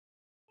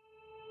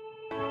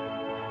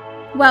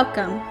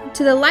Welcome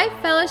to the Life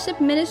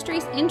Fellowship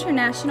Ministries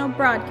International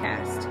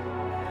broadcast.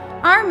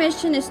 Our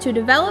mission is to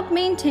develop,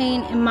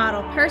 maintain, and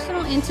model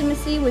personal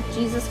intimacy with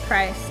Jesus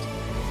Christ.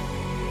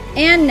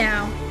 And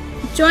now,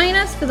 join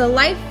us for the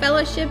Life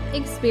Fellowship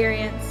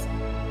experience.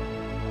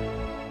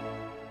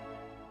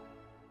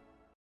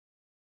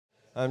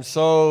 I'm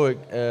so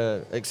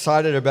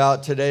excited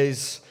about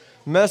today's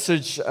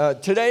message.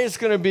 Today is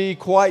going to be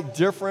quite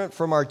different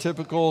from our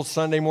typical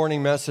Sunday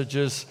morning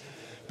messages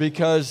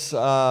because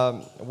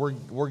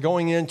we're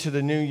going into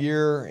the new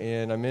year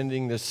and I'm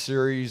ending this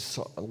series,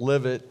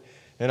 Live It.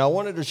 And I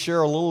wanted to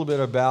share a little bit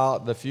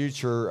about the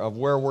future of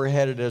where we're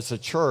headed as a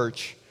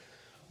church.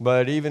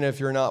 But even if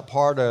you're not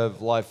part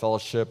of Life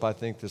Fellowship, I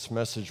think this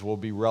message will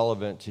be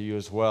relevant to you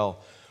as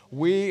well.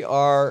 We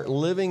are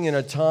living in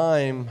a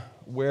time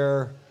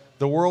where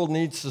the world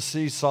needs to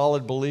see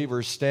solid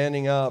believers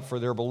standing up for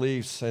their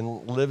beliefs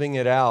and living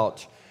it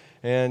out.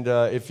 And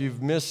if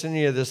you've missed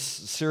any of this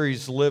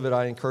series, Live It,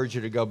 I encourage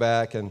you to go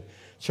back and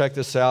check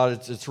this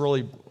out. It's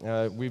really,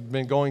 we've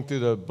been going through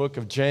the book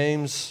of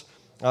James.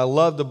 I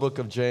love the book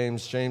of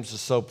James. James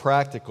is so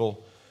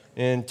practical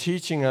in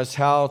teaching us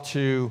how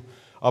to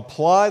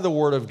apply the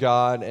Word of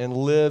God and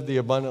live the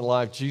abundant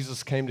life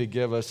Jesus came to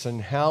give us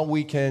and how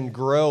we can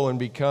grow and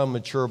become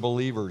mature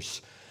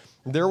believers.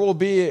 There will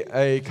be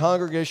a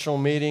congregational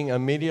meeting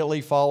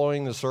immediately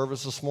following the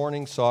service this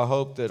morning, so I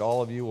hope that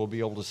all of you will be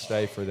able to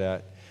stay for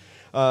that.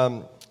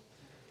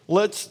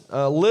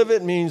 Live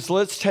it means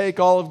let's take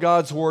all of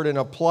God's Word and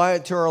apply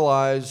it to our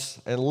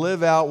lives and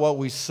live out what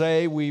we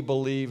say we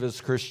believe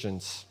as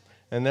Christians.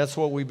 And that's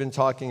what we've been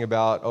talking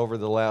about over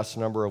the last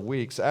number of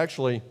weeks.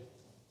 Actually,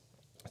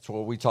 that's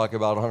what we talk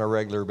about on a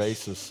regular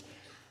basis.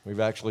 We've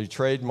actually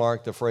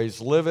trademarked the phrase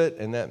live it,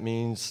 and that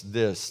means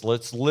this.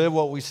 Let's live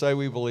what we say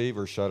we believe,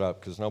 or shut up,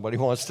 because nobody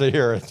wants to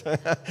hear it.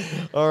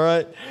 All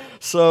right?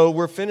 So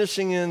we're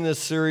finishing in this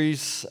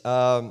series,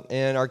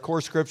 and our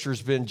core scripture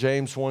has been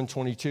James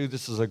 1:22.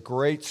 This is a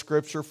great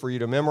scripture for you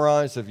to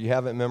memorize if you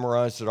haven't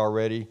memorized it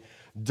already.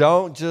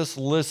 Don't just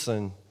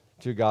listen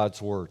to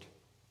God's word.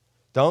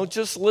 Don't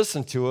just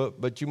listen to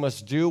it, but you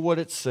must do what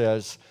it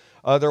says.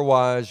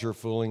 Otherwise, you're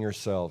fooling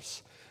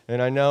yourselves.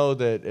 And I know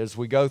that as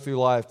we go through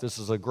life, this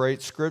is a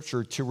great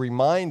scripture to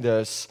remind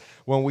us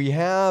when we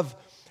have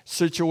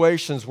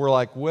situations where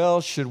like,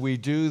 well, should we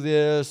do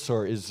this?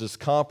 Or is this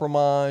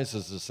compromise?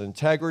 Is this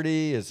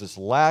integrity? Is this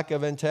lack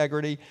of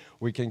integrity?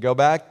 We can go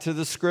back to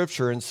the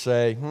scripture and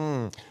say,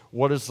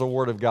 what does the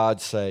Word of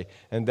God say?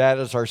 And that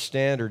is our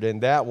standard,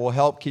 and that will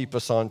help keep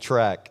us on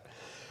track.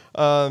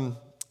 The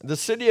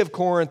city of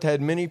Corinth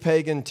had many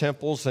pagan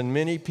temples, and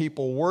many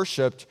people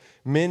worshiped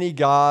many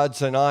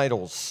gods and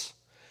idols.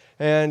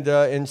 And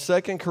in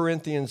 2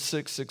 Corinthians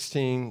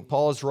 6:16,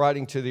 Paul is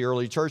writing to the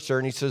early church there,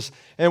 and he says,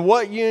 and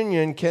what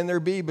union can there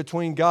be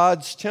between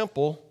God's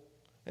temple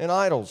and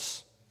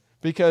idols?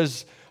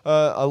 Because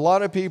a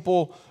lot of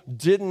people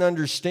didn't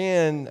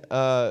understand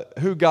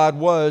who God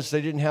was.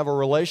 They didn't have a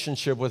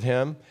relationship with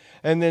Him.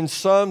 And then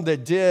some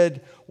that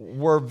did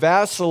were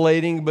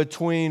vacillating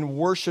between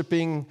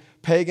worshiping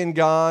pagan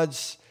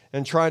gods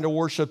and trying to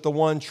worship the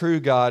one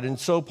true God. And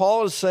so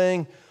Paul is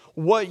saying,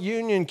 what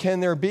union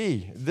can there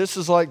be? This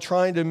is like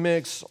trying to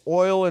mix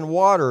oil and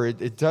water.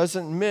 It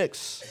doesn't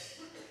mix.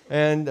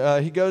 And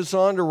he goes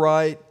on to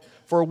write,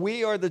 for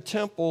we are the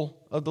temple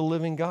of the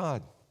living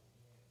God.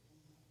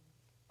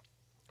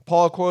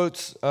 Paul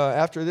quotes,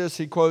 after this,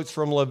 he quotes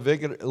from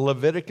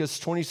Leviticus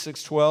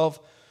 26:12,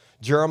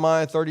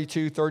 Jeremiah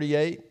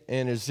 32:38,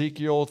 and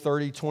Ezekiel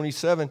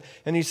 30:27.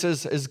 And he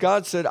says, as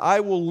God said, I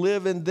will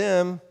live in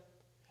them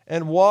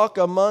and walk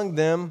among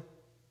them.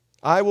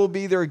 I will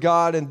be their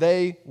God, and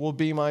they will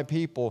be my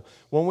people.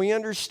 When we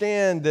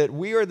understand that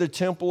we are the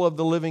temple of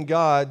the living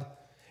God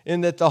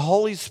and that the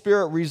Holy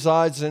Spirit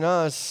resides in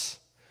us,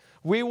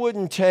 we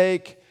wouldn't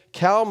take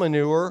cow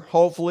manure,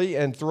 hopefully,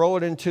 and throw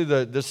it into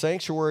the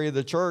sanctuary of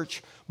the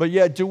church. But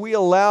yet, do we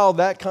allow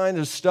that kind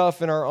of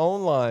stuff in our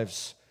own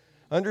lives?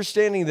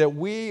 Understanding that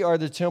we are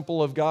the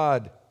temple of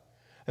God,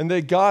 and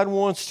that God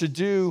wants to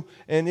do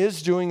and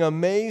is doing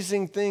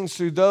amazing things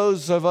through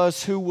those of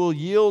us who will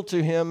yield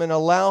to Him and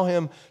allow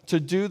Him to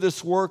do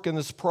this work and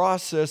this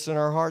process in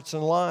our hearts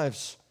and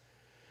lives.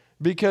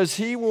 Because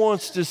He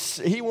wants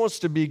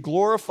to be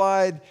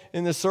glorified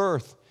in this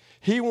earth.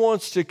 He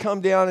wants to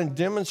come down and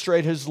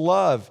demonstrate His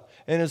love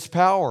and His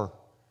power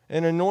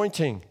and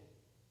anointing.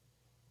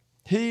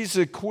 He's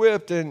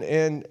equipped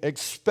and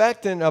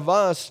expectant of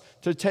us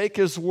to take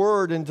His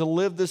word and to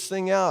live this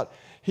thing out.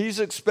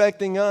 He's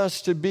expecting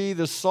us to be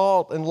the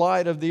salt and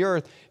light of the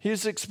earth.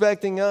 He's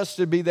expecting us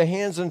to be the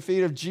hands and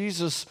feet of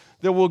Jesus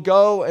that will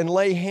go and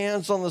lay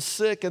hands on the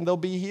sick and they'll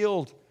be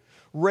healed.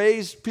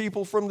 Raise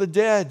people from the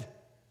dead.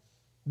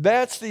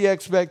 That's the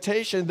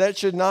expectation. That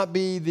should not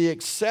be the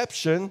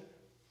exception,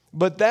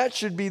 but that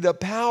should be the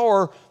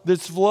power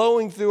that's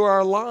flowing through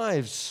our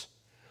lives.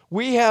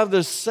 We have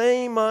the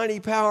same mighty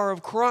power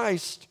of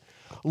Christ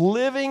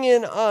living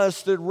in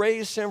us that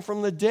raised Him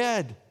from the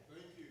dead.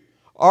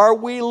 Are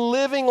we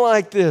living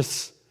like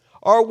this?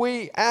 Are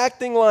we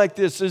acting like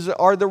this?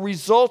 Are the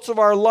results of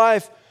our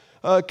life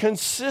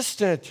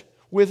consistent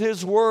with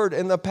His Word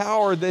and the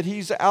power that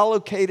He's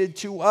allocated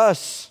to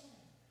us?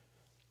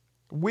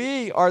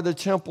 We are the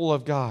temple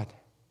of God.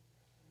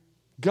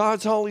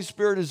 God's Holy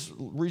Spirit is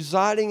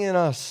residing in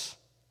us.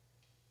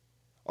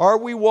 Are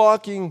we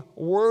walking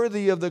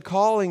worthy of the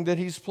calling that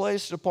He's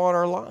placed upon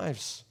our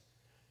lives?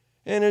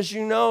 And as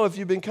you know, if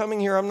you've been coming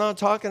here, I'm not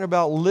talking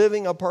about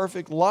living a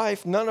perfect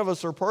life. None of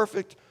us are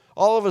perfect.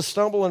 All of us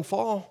stumble and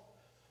fall.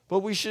 But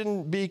we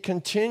shouldn't be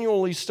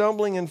continually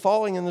stumbling and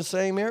falling in the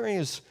same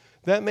areas.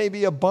 That may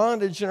be a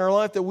bondage in our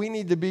life that we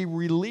need to be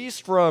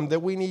released from,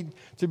 that we need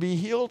to be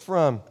healed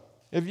from.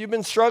 If you've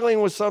been struggling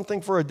with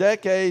something for a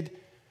decade,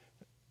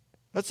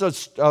 that's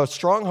a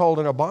stronghold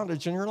and a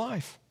bondage in your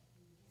life.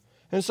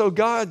 And so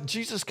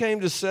Jesus came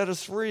to set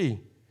us free.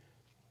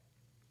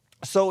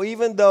 So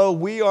even though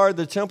we are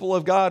the temple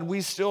of God,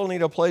 we still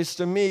need a place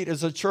to meet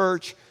as a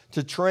church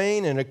to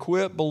train and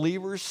equip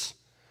believers,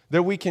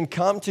 that we can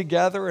come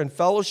together and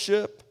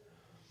fellowship,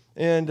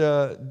 and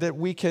that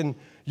we can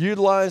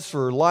utilize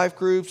for life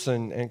groups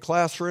and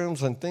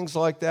classrooms and things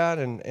like that.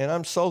 And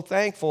I'm so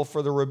thankful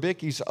for the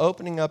Rebickis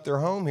opening up their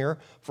home here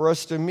for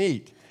us to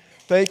meet.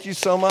 Thank you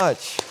so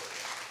much.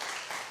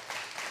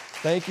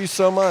 Thank you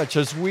so much.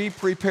 As we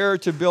prepare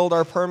to build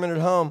our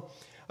permanent home,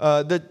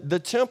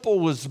 the temple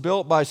was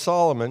built by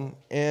Solomon,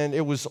 and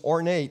it was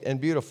ornate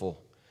and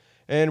beautiful.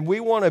 And we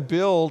want to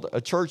build a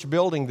church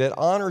building that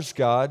honors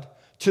God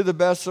to the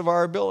best of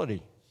our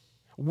ability.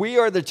 We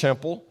are the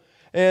temple,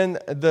 and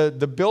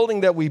the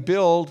building that we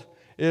build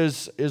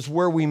is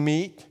where we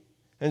meet,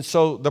 and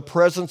so the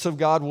presence of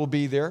God will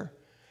be there.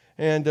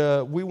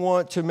 And we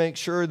want to make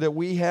sure that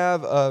we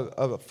have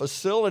a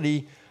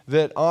facility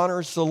that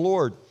honors the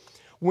Lord.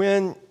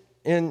 When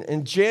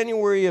in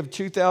January of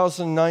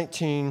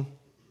 2019,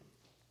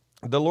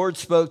 the Lord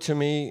spoke to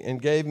me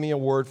and gave me a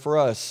word for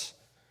us.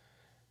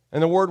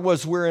 And the word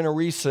was, we're in a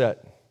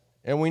reset.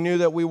 And we knew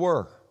that we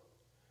were.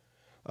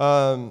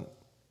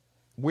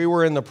 We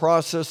were in the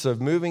process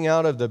of moving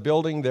out of the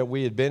building that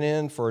we had been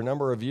in for a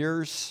number of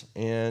years.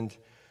 And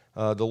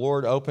the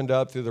Lord opened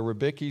up through the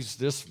Rebickis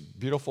this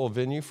beautiful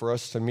venue for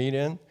us to meet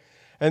in.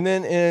 And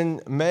then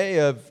in May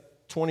of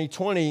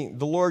 2020,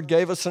 the Lord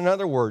gave us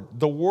another word.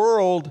 The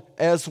world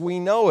as we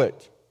know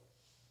it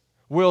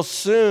will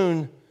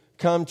soon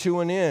come to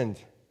an end.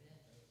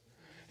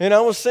 And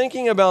I was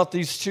thinking about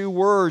these two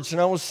words, and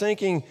I was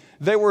thinking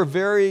they were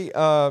very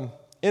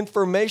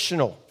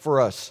informational for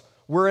us.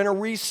 We're in a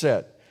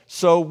reset.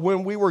 So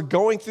when we were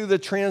going through the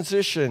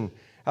transition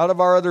out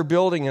of our other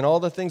building and all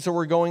the things that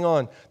were going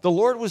on, the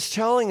Lord was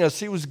telling us,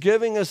 He was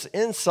giving us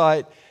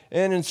insight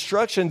and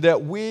instruction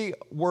that we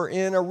were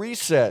in a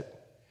reset.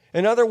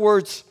 In other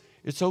words,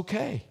 it's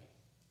okay.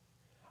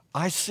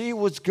 I see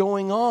what's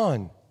going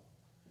on.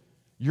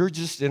 You're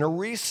just in a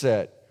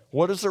reset.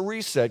 What is a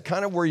reset?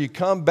 Kind of where you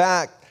come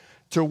back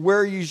to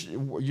where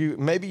you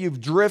maybe you've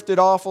drifted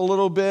off a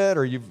little bit,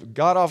 or you've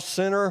got off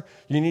center.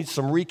 You need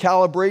some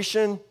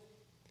recalibration.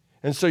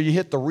 And so you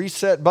hit the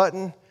reset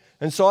button.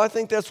 And so I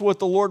think that's what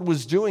the Lord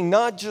was doing,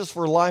 not just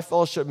for Life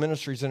Fellowship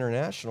Ministries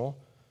International,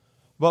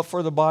 but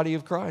for the body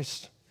of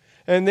Christ.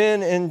 And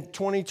then in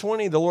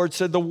 2020, the Lord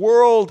said, the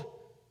world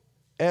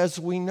as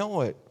we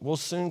know it will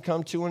soon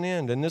come to an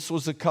end. And this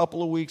was a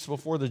couple of weeks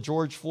before the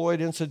George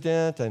Floyd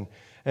incident.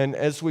 And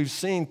as we've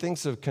seen,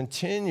 things have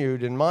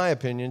continued, in my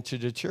opinion, to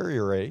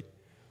deteriorate.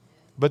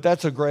 But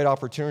that's a great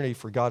opportunity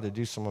for God to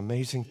do some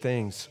amazing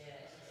things.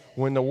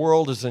 When the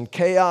world is in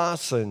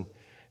chaos and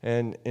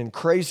in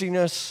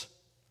craziness,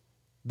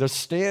 the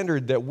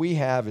standard that we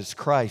have is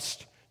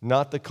Christ,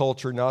 not the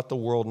culture, not the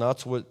world,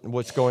 not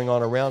what's going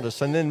on around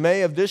us. And then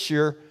May of this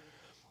year,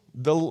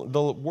 the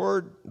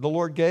word the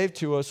Lord gave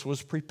to us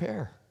was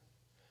prepare.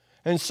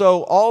 And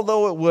so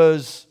although it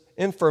was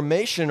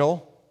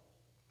informational,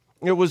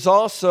 it was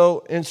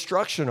also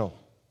instructional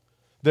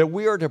that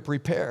we are to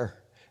prepare.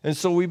 And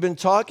so we've been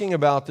talking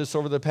about this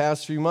over the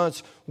past few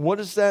months. What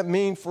does that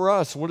mean for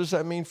us? What does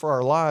that mean for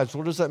our lives?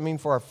 What does that mean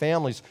for our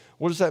families?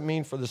 What does that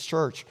mean for this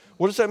church?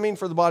 What does that mean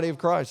for the body of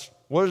Christ?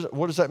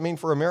 What does that mean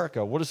for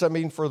America? What does that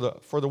mean for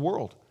the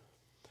world?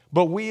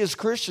 But we as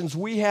Christians,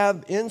 we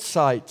have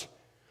insight.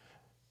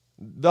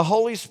 The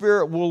Holy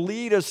Spirit will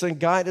lead us and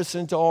guide us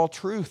into all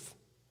truth.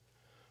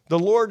 The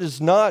Lord is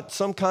not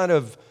some kind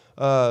of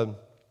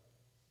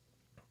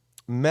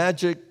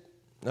magic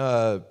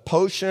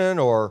potion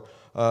or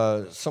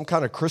some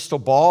kind of crystal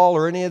ball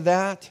or any of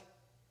that.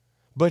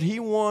 But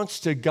He wants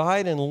to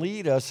guide and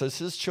lead us as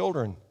His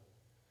children.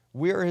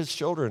 We are His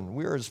children.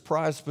 We are His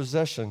prized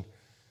possession.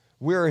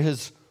 We are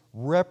His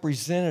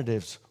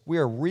representatives. We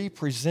are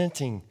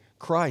representing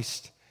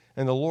Christ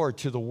and the Lord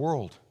to the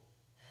world.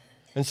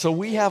 And so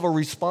we have a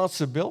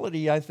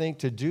responsibility, I think,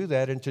 to do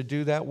that and to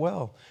do that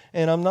well.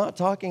 And I'm not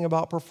talking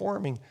about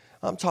performing.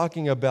 I'm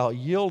talking about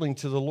yielding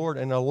to the Lord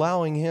and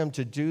allowing Him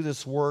to do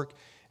this work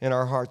in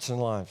our hearts and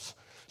lives.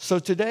 So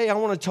today I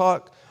want to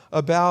talk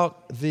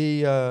about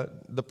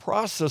the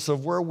process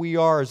of where we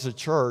are as a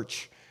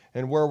church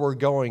and where we're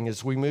going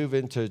as we move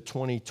into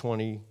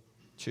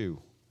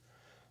 2022.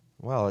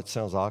 Wow, that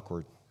sounds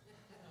awkward,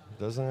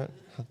 doesn't it?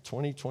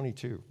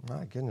 2022,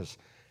 my goodness.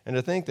 And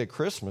to think that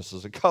Christmas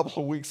is a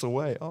couple of weeks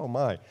away, oh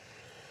my.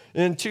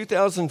 In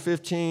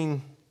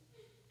 2015,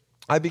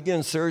 I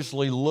began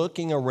seriously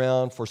looking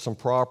around for some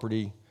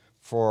property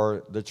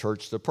for the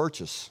church to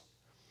purchase.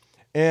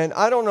 And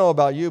I don't know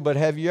about you, but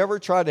have you ever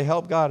tried to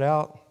help God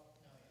out?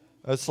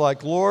 It's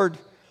like, Lord,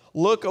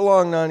 look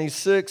along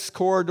 96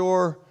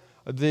 corridor.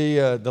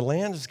 The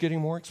land is getting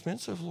more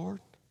expensive,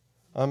 Lord.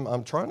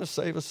 I'm trying to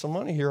save us some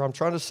money here. I'm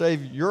trying to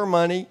save your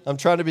money. I'm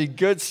trying to be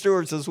good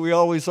stewards as we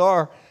always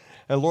are.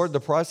 And Lord, the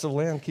price of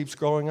land keeps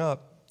growing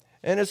up.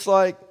 And it's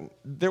like,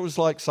 there was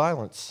like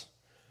silence.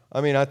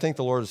 I mean, I think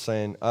the Lord is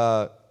saying,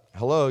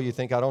 hello, you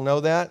think I don't know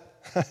that?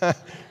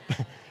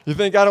 You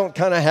think I don't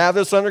kind of have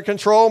this under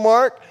control,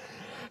 Mark?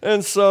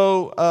 And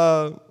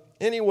so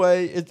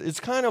anyway,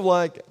 it's kind of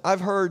like I've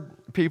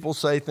heard people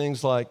say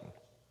things like,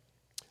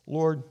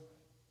 Lord,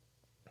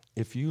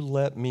 if you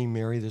let me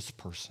marry this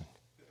person,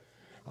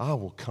 I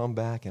will come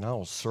back and I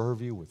will serve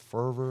you with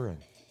fervor.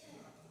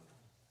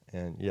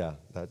 And yeah,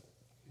 that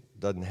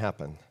doesn't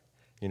happen,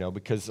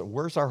 because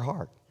where's our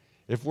heart?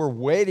 If we're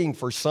waiting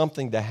for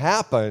something to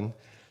happen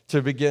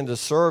to begin to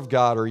serve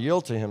God or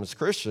yield to Him as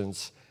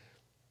Christians,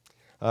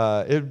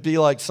 it'd be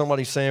like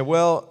somebody saying,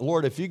 well,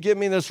 Lord, if you give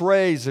me this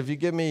raise, if you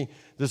give me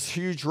this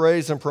huge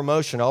raise and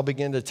promotion, I'll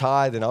begin to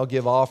tithe and I'll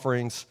give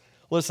offerings.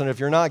 Listen, if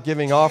you're not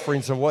giving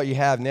offerings of what you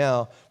have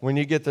now, when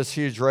you get this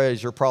huge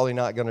raise, you're probably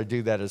not going to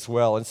do that as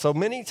well. And so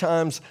many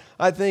times,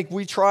 I think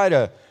we try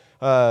to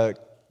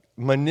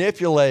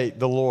manipulate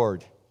the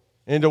Lord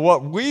into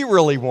what we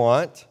really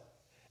want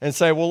and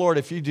say, well, Lord,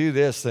 if you do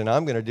this, then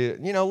I'm going to do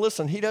it.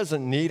 Listen, He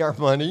doesn't need our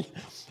money.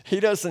 He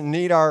doesn't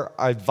need our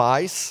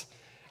advice,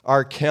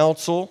 our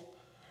counsel,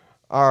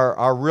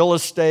 our real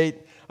estate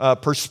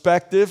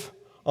perspective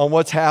on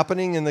what's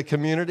happening in the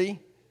community.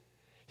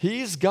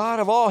 He's God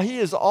of all. He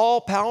is all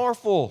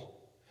powerful.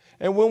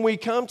 And when we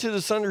come to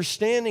this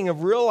understanding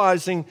of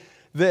realizing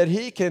that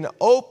He can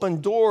open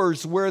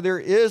doors where there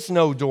is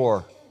no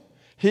door,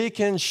 He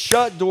can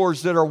shut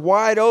doors that are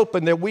wide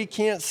open that we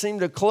can't seem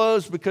to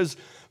close because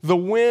the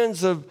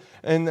winds and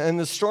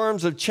the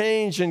storms of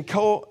change and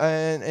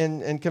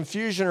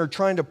confusion are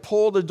trying to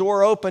pull the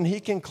door open. He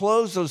can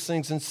close those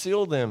things and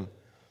seal them.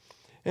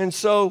 And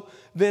so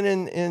then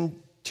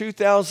in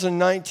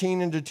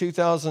 2019 into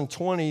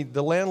 2020,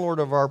 the landlord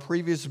of our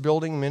previous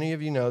building, many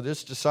of you know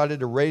this,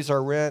 decided to raise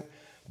our rent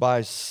by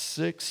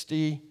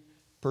 60%.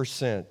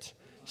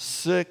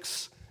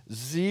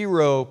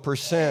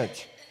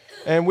 60%.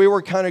 And we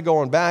were kind of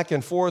going back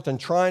and forth and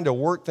trying to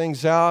work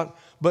things out,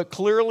 but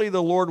clearly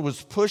the Lord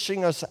was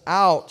pushing us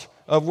out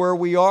of where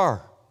we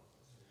are.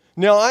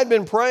 Now, I've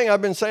been praying,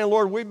 I've been saying,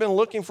 Lord, we've been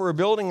looking for a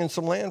building and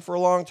some land for a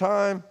long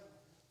time.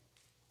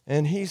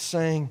 And He was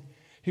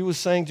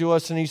saying to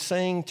us, and He's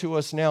saying to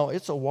us now,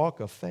 it's a walk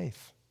of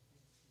faith.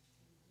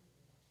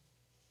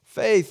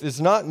 Faith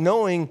is not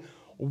knowing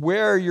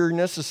where you're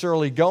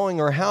necessarily going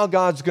or how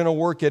God's going to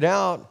work it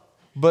out,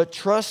 but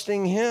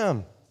trusting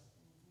Him.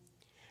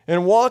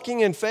 And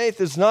walking in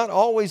faith is not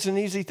always an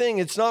easy thing.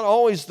 It's not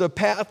always the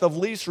path of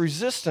least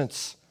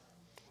resistance.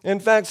 In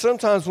fact,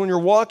 sometimes when you're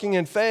walking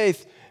in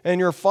faith and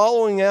you're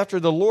following after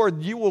the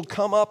Lord, you will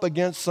come up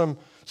against some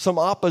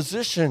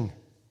opposition.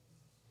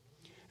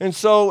 And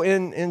so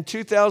in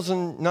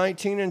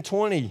 2019 and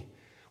 20,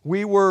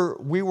 we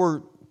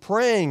were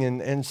praying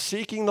and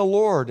seeking the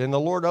Lord, and the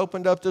Lord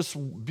opened up this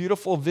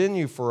beautiful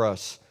venue for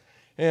us.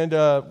 And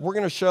we're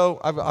going to show,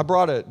 I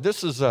brought it.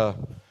 This is a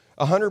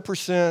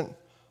 100%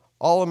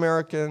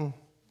 all-American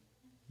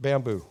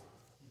bamboo.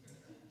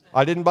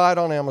 I didn't buy it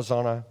on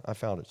Amazon. I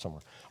found it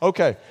somewhere.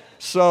 Okay,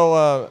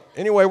 so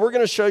anyway, we're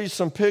going to show you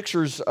some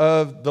pictures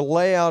of the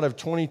layout of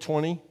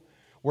 2020,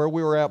 where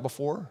we were at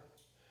before.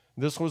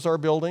 This was our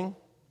building.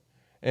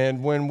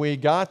 And when we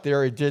got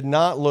there, it did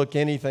not look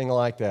anything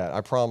like that, I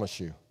promise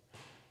you.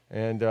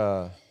 And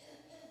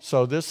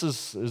so this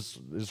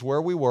is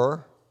where we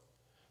were.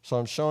 So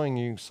I'm showing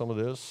you some of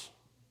this.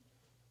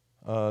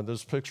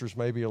 Those pictures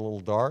may be a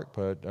little dark,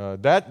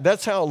 but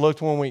that's how it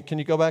looked when we, can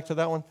you go back to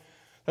that one?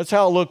 That's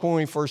how it looked when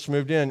we first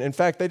moved in. In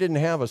fact, they didn't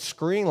have a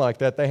screen like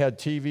that. They had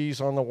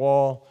TVs on the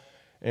wall.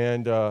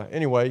 And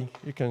anyway,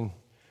 you can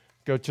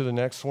go to the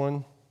next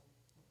one.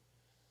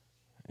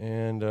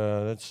 And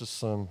that's just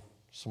some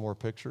more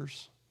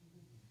pictures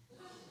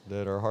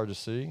that are hard to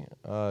see.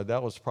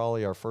 That was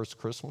probably our first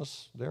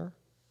Christmas there.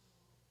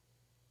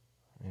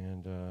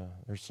 And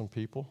there's some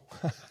people.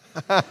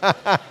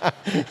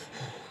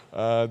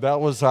 That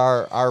was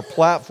our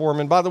platform.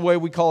 And by the way,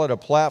 we call it a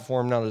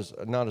platform,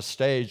 not a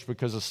stage,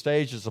 because a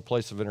stage is a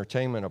place of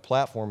entertainment. A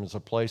platform is a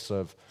place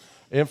of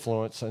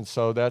influence. And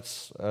so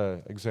that's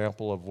an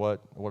example of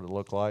what it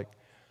looked like.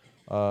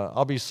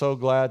 I'll be so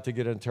glad to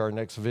get into our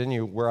next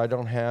venue where I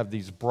don't have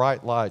these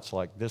bright lights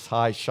like this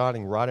high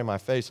shining right in my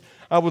face.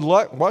 I would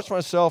watch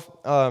myself.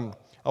 I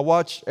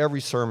watch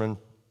every sermon.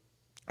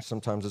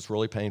 Sometimes it's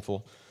really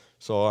painful.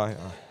 So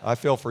I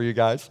feel for you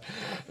guys.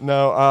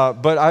 No,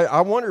 but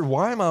I wondered,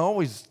 why am I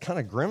always kind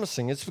of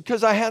grimacing? It's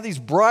because I have these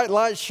bright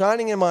lights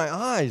shining in my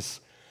eyes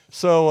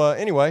So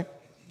anyway,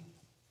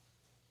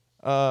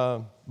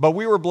 but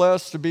we were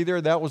blessed to be there.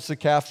 That was the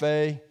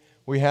cafe.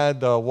 We had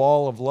the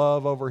wall of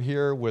love over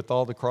here with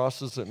all the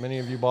crosses that many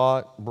of you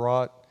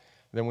brought.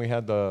 Then we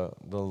had the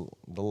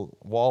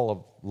wall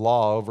of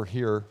law over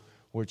here,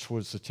 which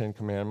was the Ten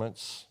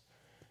Commandments.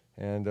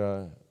 And,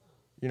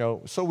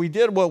 so we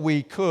did what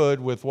we could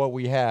with what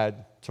we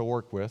had to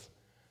work with.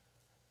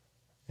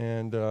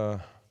 And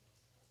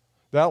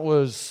that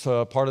was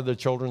part of the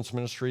children's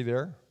ministry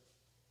there.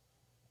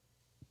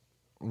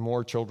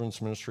 More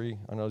children's ministry.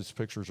 I know these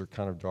pictures are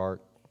kind of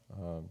dark.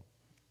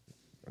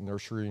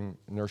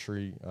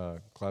 Nursery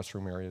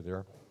classroom area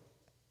there.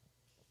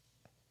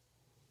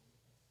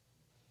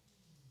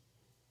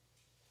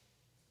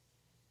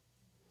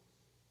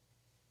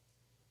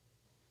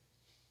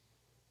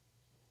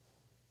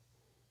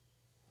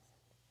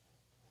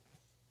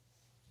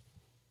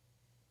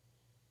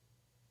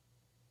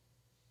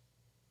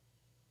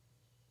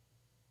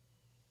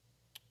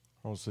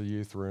 That was the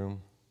youth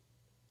room.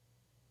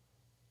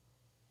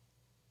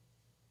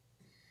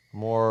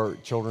 More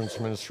children's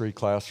ministry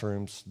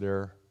classrooms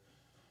there.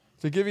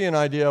 To give you an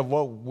idea of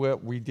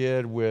what we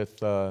did with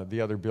the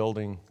other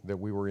building that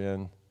we were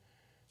in,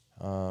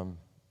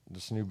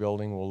 this new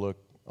building will look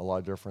a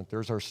lot different.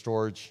 There's our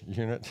storage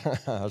unit,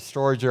 a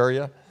storage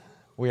area.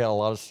 We had a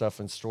lot of stuff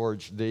in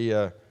storage.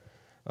 The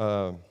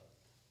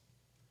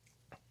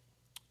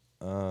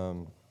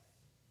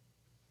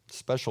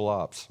special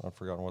ops, I've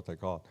forgotten what they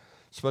call it.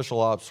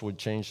 Special ops would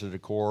change the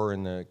decor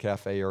in the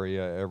cafe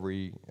area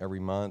every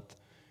month,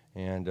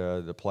 and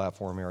the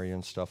platform area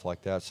and stuff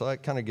like that. So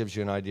that kind of gives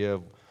you an idea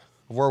of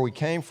where we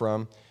came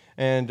from.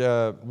 And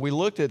we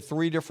looked at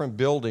 3 different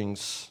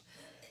buildings,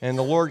 and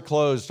the Lord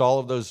closed all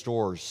of those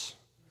doors.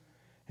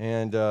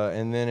 And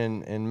then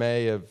in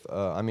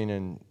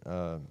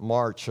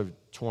March of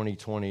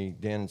 2020,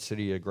 Dan and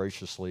Cydia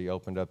graciously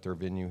opened up their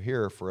venue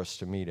here for us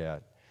to meet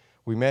at.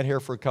 We met here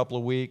for a couple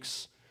of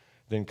weeks.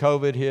 Then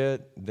COVID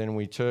hit. Then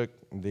we took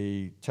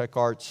the Tech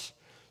Arts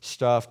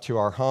stuff to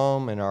our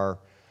home, and our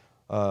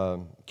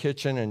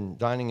kitchen and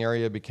dining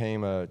area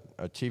became a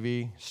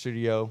TV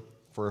studio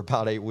for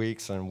about 8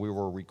 weeks, and we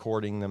were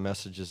recording the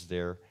messages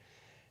there.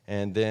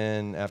 And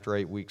then after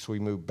 8 weeks, we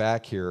moved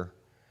back here.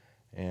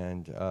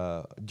 And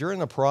during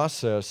the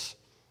process,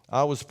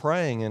 I was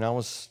praying, and I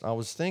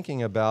was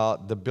thinking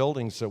about the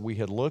buildings that we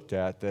had looked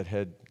at that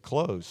had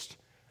closed.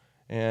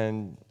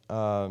 And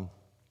I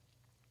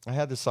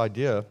had this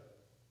idea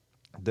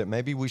that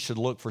maybe we should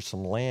look for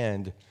some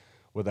land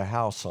with a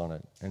house on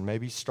it and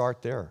maybe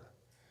start there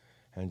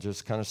and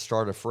just kind of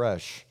start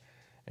afresh.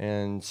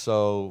 And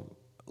so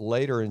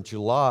later in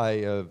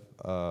July of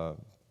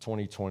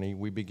 2020,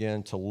 we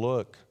began to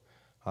look.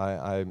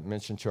 I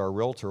mentioned to our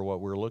realtor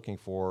what we were looking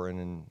for, and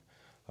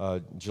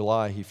in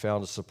July he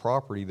found us a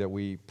property that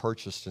we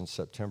purchased in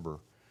September.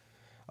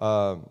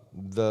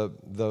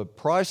 The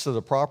price of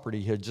the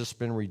property had just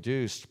been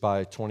reduced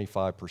by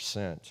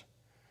 25%.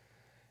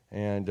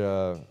 And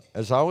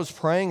as I was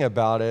praying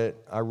about it,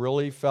 I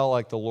really felt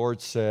like the Lord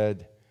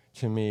said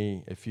to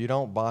me, if you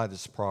don't buy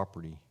this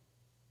property,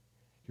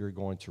 you're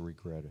going to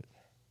regret it.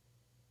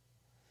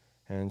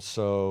 And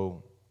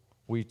so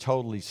we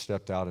totally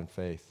stepped out in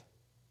faith.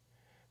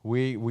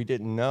 We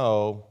didn't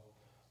know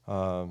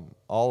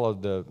all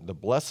of the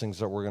blessings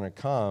that were going to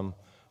come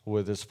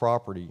with this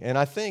property. And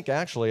I think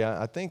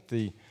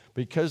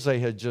because they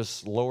had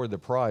just lowered the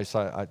price,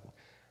 I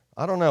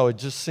don't know, it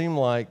just seemed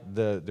like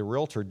the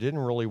realtor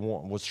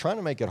was trying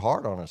to make it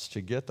hard on us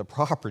to get the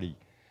property.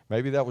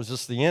 Maybe that was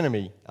just the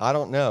enemy. I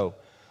don't know.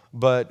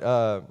 But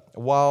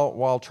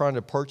while trying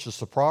to purchase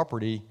the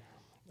property,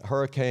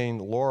 Hurricane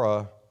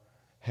Laura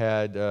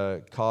had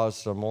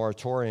caused a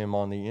moratorium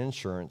on the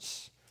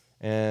insurance.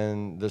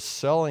 And the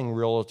selling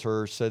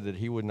realtor said that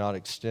he would not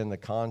extend the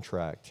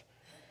contract.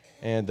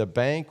 And the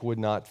bank would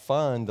not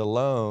fund the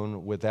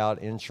loan without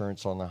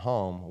insurance on the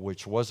home,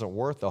 which wasn't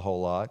worth a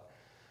whole lot.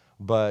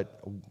 But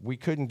we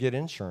couldn't get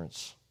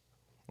insurance.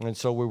 And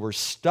so we were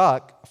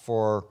stuck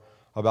for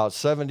about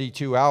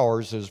 72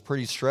 hours. It was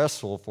pretty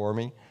stressful for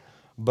me.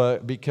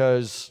 But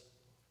because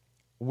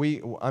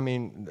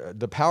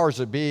the powers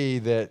that be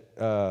that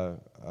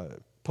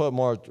put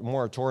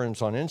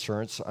moratoriums on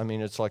insurance,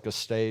 it's like a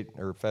state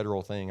or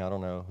federal thing. I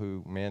don't know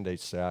who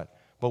mandates that.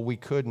 But we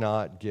could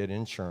not get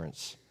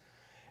insurance.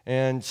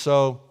 And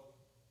so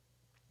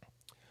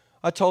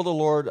I told the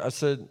Lord, I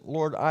said,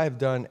 Lord, I have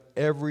done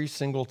every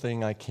single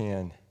thing I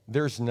can.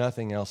 There's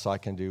nothing else I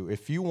can do.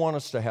 If you want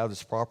us to have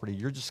this property,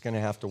 you're just going to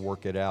have to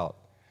work it out.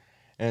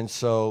 And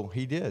so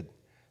he did.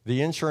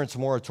 The insurance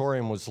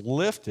moratorium was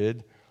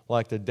lifted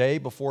like the day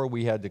before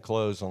we had to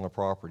close on the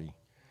property.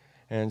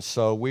 And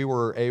so we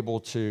were able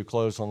to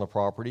close on the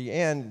property.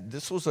 And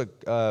this was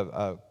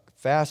a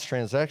fast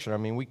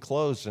transaction. We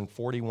closed in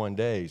 41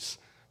 days.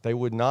 They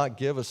would not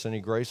give us any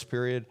grace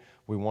period.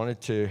 We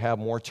wanted to have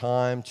more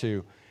time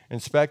to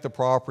inspect the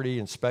property,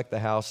 inspect the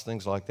house,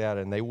 things like that,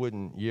 and they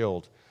wouldn't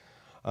yield.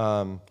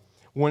 The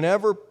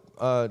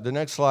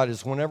next slide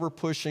is, whenever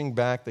pushing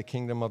back the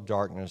kingdom of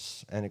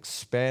darkness and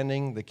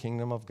expanding the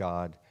kingdom of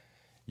God,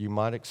 you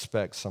might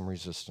expect some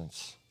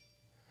resistance.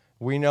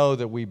 We know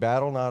that we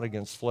battle not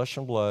against flesh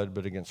and blood,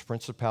 but against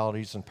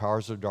principalities and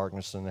powers of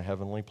darkness in the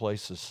heavenly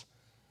places.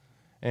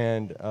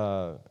 And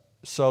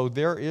so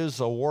there is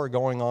a war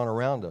going on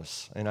around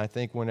us. And I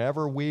think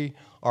whenever we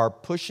are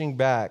pushing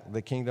back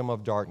the kingdom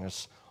of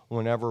darkness,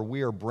 whenever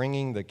we are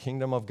bringing the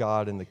kingdom of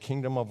God and the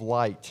kingdom of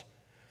light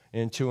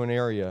into an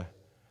area,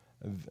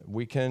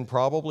 we can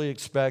probably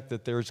expect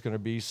that there's going to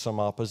be some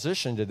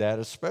opposition to that,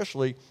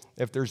 especially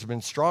if there's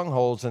been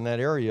strongholds in that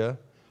area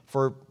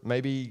for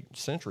maybe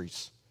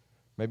centuries,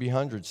 maybe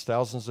hundreds,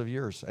 thousands of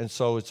years. And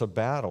so it's a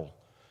battle.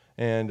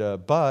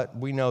 But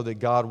we know that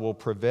God will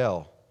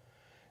prevail.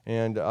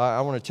 And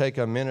I want to take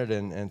a minute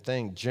and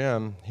thank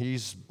Jim.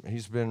 He's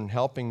been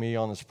helping me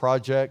on this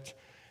project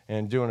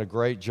and doing a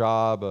great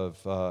job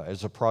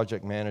as a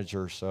project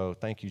manager. So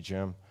thank you,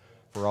 Jim,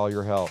 for all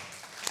your help.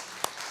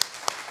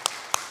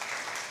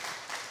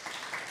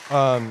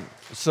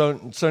 So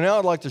now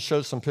I'd like to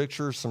show some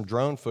pictures, some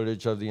drone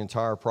footage of the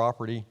entire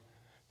property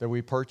that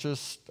we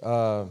purchased.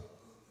 So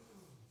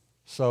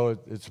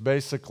it's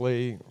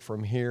basically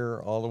from here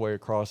all the way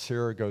across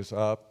here. It goes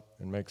up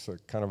and makes a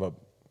kind of a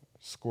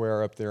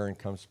square up there and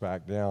comes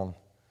back down.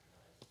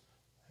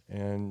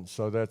 And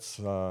so that's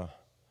a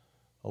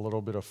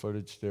little bit of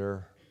footage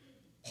there.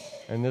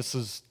 And this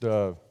is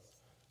a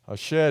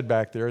shed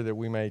back there that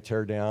we may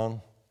tear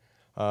down.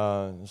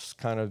 It's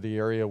kind of the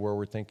area where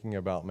we're thinking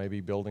about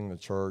maybe building the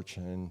church.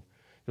 And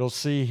you'll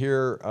see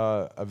here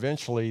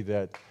eventually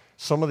that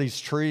some of these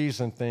trees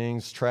and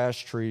things,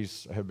 trash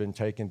trees, have been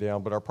taken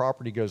down. But our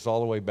property goes all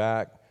the way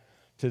back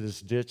to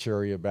this ditch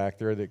area back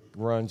there that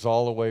runs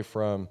all the way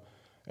from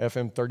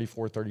FM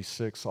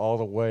 3436 all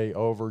the way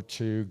over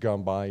to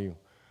Gum Bayou.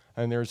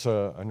 And there's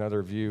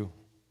another view.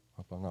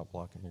 Hope I'm not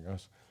blocking you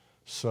guys.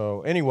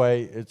 So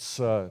anyway, it's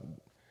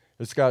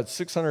got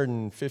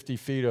 650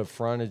 feet of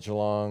frontage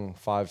along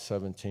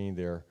 517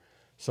 there.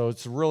 So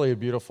it's really a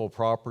beautiful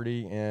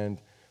property.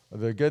 And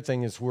the good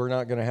thing is we're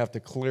not going to have to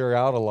clear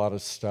out a lot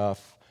of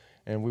stuff.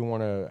 And we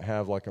want to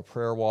have like a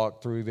prayer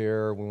walk through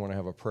there. We want to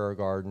have a prayer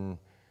garden.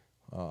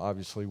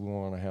 Obviously, we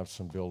want to have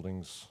some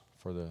buildings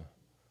for the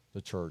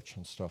church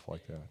and stuff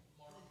like that.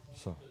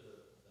 So,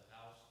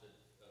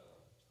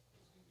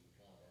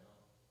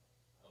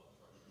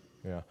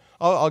 yeah,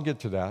 I'll get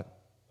to that.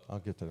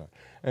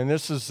 And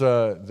this is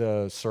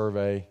the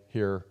survey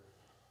here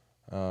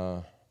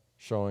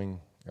showing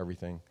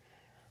everything.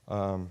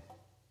 Let's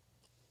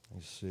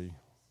see.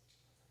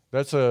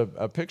 That's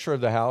a picture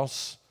of the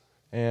house,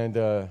 and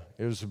it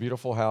was a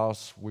beautiful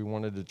house. We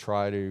wanted to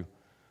try to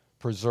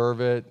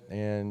preserve it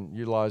and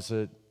utilize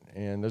it,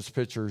 and those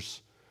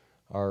pictures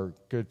are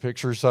good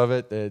pictures of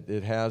it.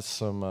 It has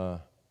some,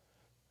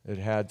 it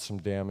had some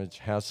damage,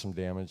 has some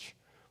damage.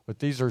 But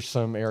these are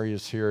some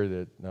areas here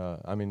that,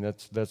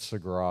 that's the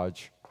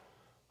garage.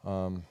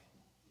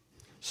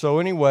 So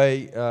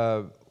anyway,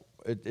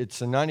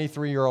 it's a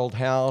 93-year-old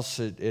house.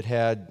 It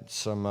had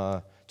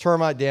some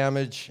termite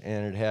damage,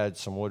 and it had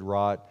some wood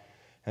rot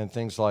and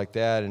things like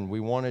that. And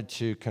we wanted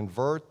to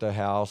convert the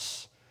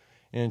house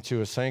into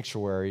a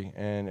sanctuary.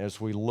 And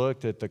as we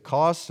looked at the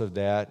cost of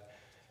that,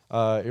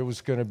 it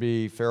was going to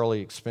be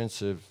fairly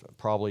expensive,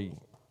 probably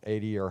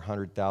 $80,000 or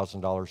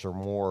 $100,000 or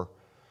more,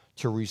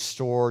 to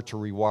restore, to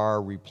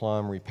rewire,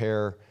 replumb,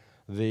 repair.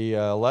 The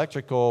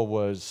electrical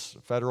was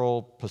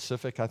Federal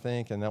Pacific, I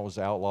think, and that was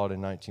outlawed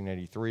in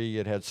 1983.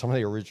 It had some of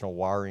the original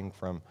wiring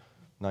from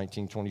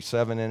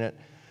 1927 in it.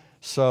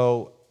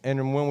 So,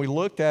 and when we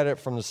looked at it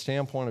from the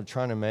standpoint of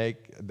trying to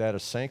make that a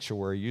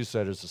sanctuary, use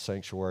that as a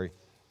sanctuary,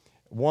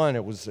 one,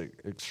 it was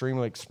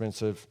extremely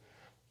expensive.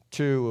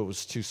 Two, it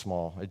was too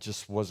small. It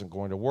just wasn't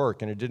going to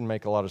work, and it didn't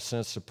make a lot of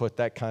sense to put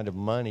that kind of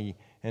money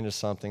into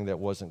something that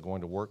wasn't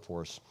going to work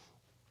for us.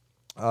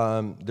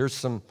 There's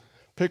some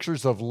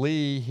pictures of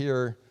Lee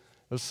here.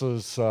 This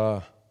is,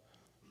 that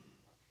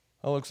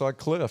looks like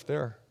Cliff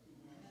there.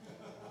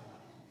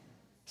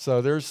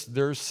 So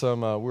there's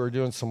some, we were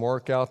doing some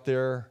work out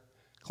there,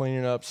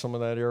 cleaning up some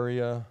of that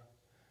area,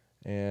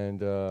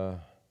 and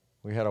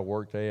we had a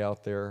work day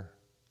out there.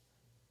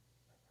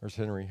 There's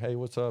Henry. Hey,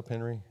 what's up,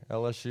 Henry?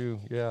 LSU,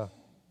 yeah.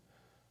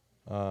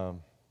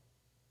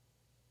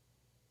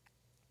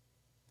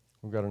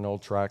 We've got an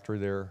old tractor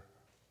there.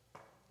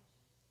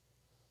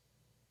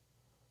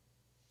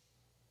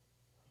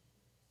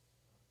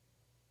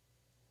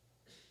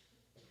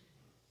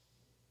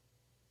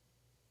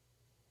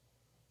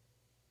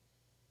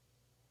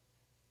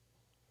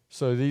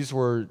 So these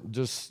were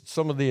just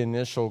some of the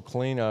initial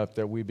cleanup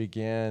that we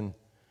began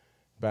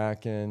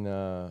back in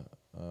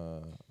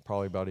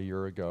probably about a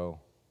year ago,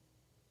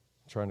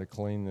 trying to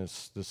clean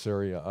this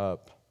area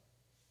up.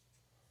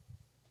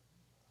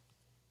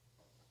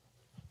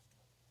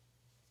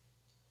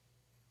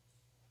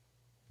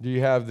 Do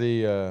you have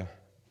the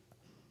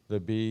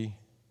bee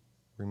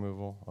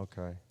removal?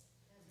 Okay.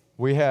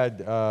 We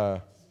had,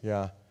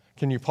 yeah.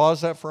 Can you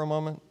pause that for a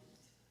moment?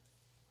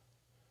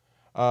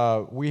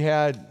 We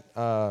had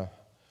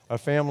a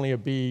family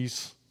of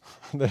bees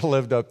that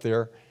lived up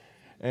there,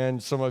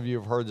 and some of you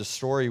have heard the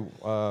story.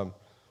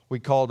 we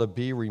called a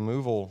bee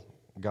removal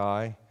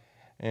guy,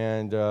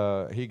 and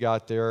he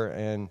got there,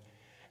 and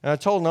I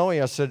told Noe,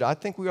 I said, I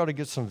think we ought to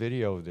get some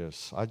video of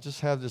this. I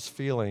just have this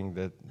feeling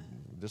that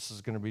this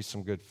is going to be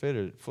some good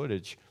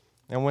footage.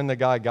 And when the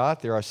guy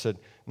got there, I said,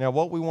 now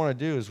what we want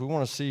to do is we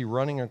want to see you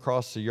running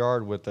across the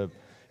yard with a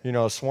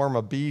swarm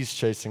of bees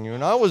chasing you.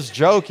 And I was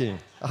joking.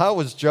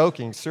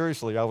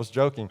 Seriously, I was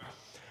joking.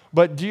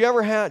 But do you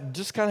ever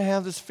just kind of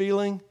have this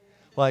feeling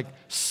like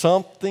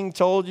something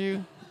told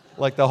you,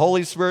 like the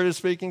Holy Spirit is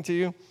speaking to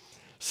you?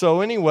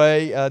 So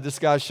anyway, this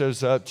guy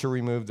shows up to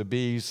remove the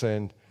bees,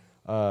 and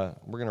we're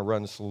going to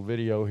run this little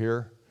video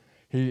here.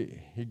 He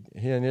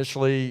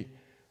initially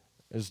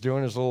is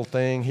doing his little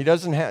thing.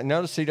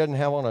 Notice he doesn't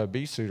have on a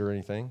bee suit or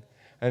anything,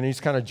 and he's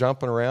kind of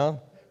jumping around,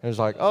 and he's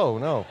like, oh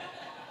no.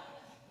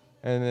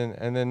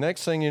 And then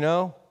next thing you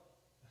know,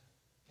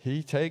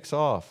 he takes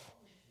off,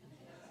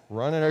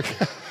 running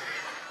across.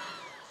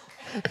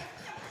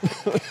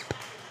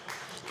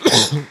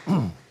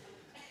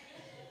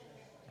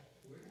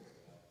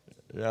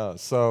 Yeah,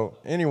 so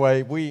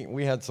anyway,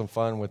 we had some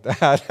fun with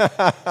that.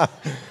 I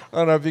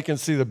don't know if you can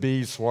see the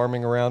bees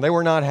swarming around. They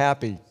were not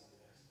happy,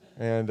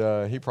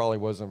 and he probably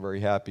wasn't very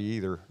happy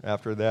either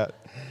after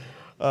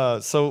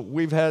that. So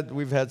we've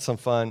had some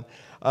fun.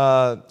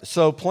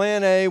 So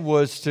plan A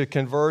was to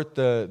convert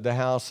the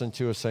house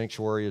into a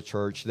sanctuary, a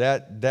church.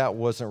 That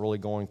wasn't really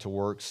going to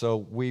work. So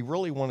we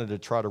really wanted to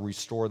try to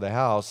restore the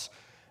house,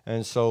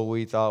 and so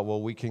we thought,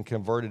 well, we can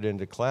convert it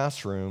into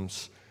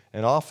classrooms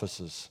and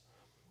offices.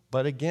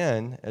 But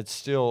again, it's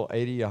still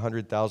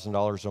 $80,000,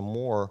 $100,000 or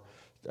more,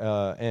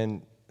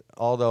 and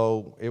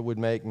although it would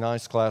make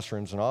nice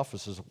classrooms and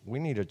offices, we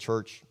need a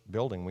church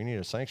building. We need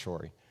a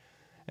sanctuary.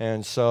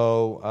 And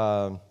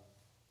so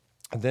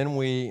then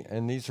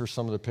and these are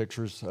some of the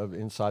pictures of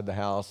inside the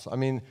house. I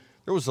mean,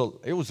 it was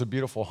a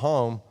beautiful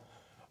home.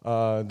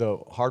 The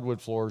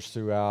hardwood floors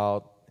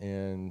throughout,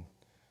 and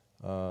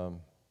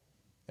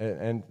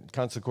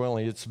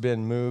consequently, it's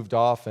been moved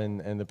off,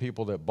 and the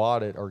people that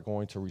bought it are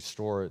going to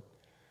restore it.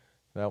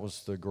 That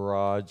was the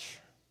garage.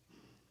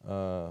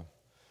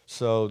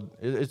 So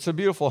it's a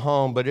beautiful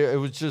home, but it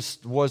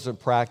wasn't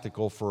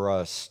practical for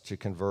us to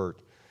convert.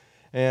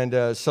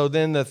 And so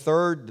then the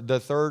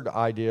third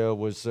idea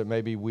was that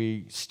maybe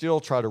we still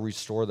try to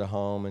restore the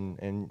home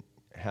and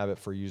have it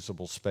for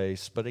usable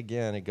space. But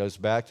again, it goes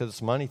back to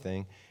this money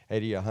thing,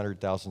 $80,000,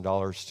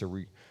 $100,000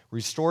 to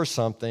restore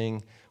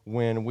something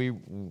when we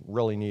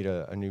really need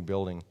a new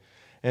building.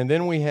 And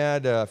then we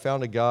had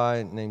found a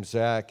guy named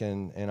Zach,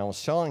 and I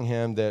was telling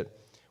him that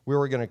we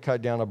were going to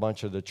cut down a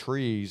bunch of the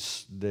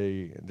trees.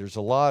 There's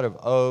a lot of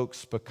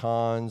oaks,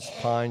 pecans,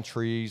 pine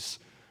trees,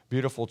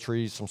 beautiful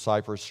trees, some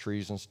cypress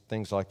trees and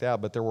things like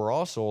that. But there were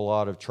also a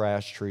lot of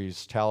trash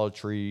trees, tallow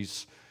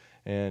trees,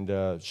 and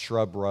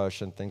shrub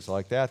brush and things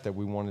like that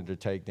we wanted to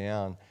take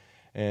down.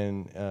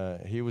 And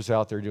he was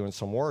out there doing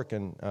some work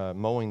and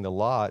mowing the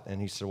lot.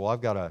 And he said, well,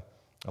 I've got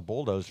a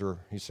bulldozer.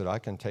 He said, I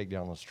can take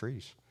down those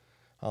trees.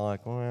 I'm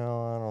like,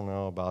 well, I don't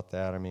know about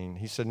that. I mean,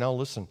 he said, no,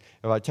 listen,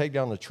 if I take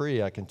down the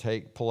tree, I can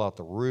pull out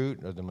the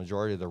root, or the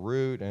majority of the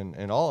root,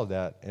 and all of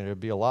that, and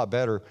it'd be a lot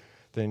better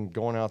than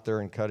going out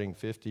there and cutting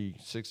 50,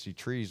 60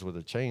 trees with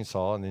a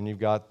chainsaw, and then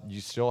you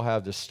still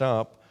have the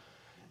stump.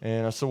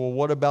 And I said, well,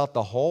 what about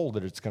the hole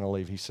that it's going to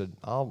leave? He said,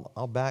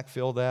 I'll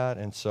backfill that.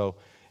 And so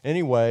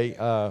anyway,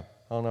 I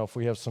don't know if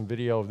we have some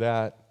video of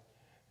that.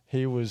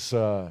 He was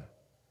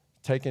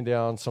taking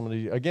down some of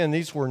again,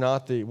 these were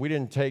not we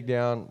didn't take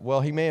down,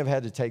 well, he may have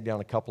had to take down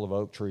a couple of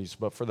oak trees,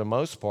 but for the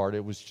most part,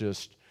 it was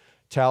just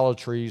tallow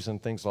trees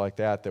and things like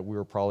that we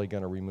were probably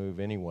going to remove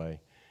anyway.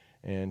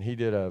 And he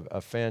did a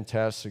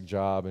fantastic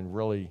job and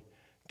really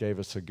gave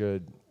us a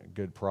good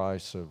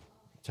price of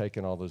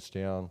taking all those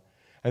down.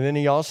 And then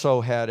he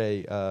also had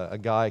a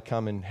guy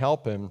come and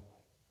help him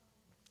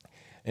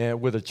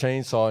and with a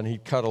chainsaw, and he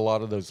cut a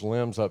lot of those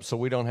limbs up, so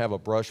we don't have a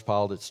brush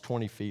pile that's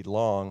 20 feet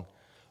long.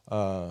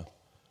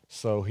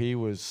 So he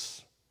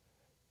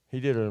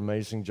did an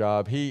amazing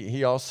job.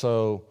 He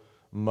also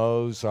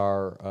mows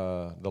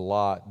the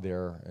lot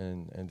there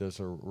and does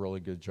a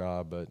really good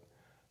job. But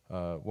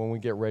when we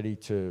get ready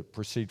to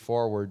proceed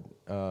forward,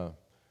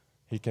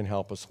 he can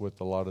help us with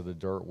a lot of the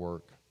dirt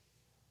work.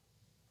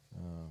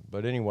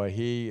 But anyway,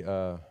 he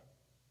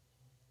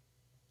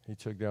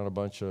took down a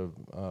bunch of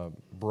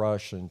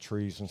brush and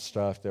trees and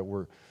stuff that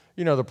were,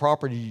 the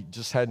property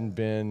just hadn't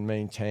been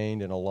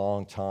maintained in a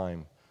long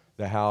time.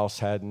 The house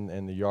hadn't,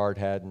 and the yard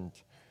hadn't,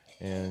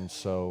 and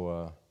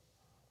so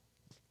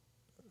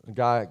the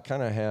guy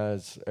kind of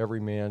has every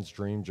man's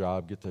dream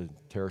job: get to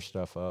tear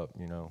stuff up,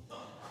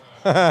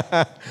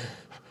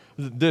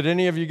 Did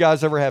any of you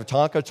guys ever have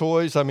Tonka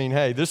toys? I mean,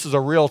 hey, this is a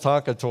real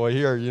Tonka toy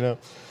here,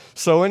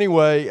 So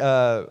anyway,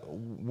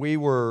 we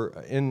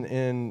were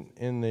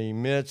in the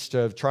midst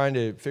of trying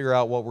to figure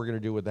out what we're going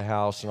to do with the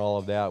house and all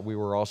of that. We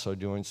were also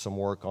doing some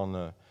work on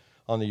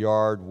the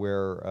yard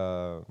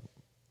where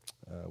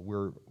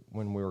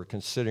when we were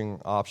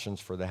considering options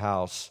for the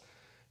house.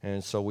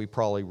 And so we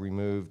probably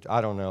removed, I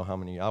don't know how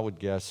many, I would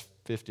guess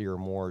 50 or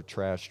more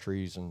trash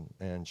trees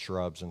and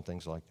shrubs and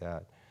things like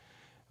that.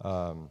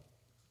 On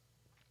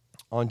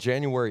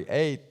January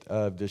 8th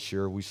of this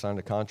year, we signed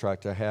a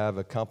contract to have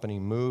a company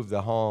move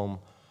the home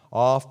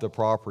off the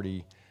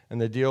property. And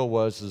the deal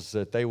was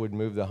that they would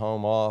move the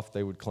home off,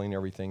 they would clean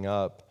everything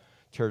up,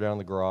 tear down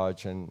the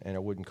garage, and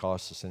it wouldn't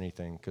cost us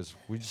anything because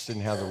we just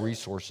didn't have the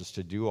resources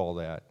to do all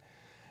that.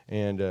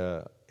 And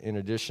in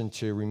addition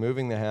to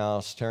removing the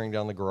house, tearing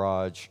down the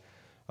garage,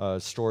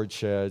 storage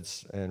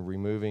sheds, and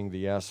removing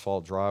the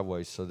asphalt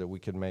driveway so that we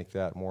could make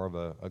that more of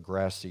a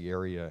grassy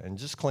area and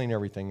just clean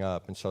everything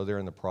up. And so they're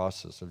in the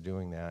process of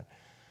doing that.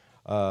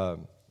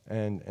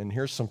 And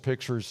here's some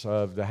pictures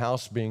of the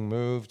house being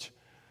moved.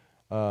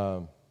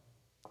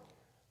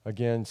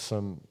 Again,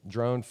 some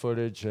drone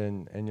footage,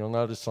 and you'll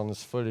notice on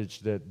this footage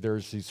that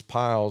there's these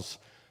piles.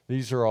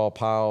 These are all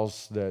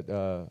piles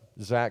that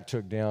Zach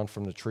took down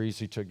from the trees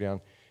he took down.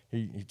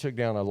 He took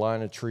down a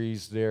line of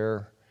trees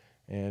there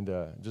and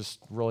just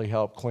really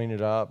helped clean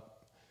it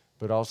up.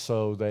 But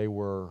also they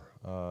were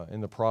in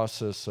the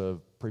process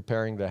of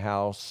preparing the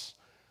house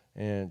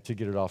and to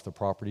get it off the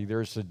property.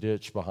 There's a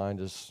ditch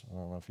behind us. I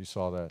don't know if you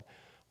saw that,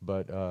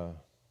 but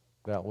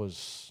that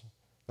was...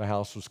 The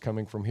house was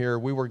coming from here.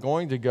 We were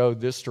going to go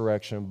this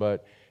direction,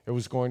 but it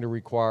was going to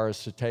require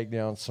us to take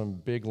down some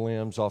big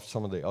limbs off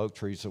some of the oak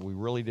trees that we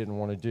really didn't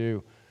want to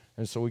do.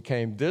 And so we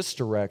came this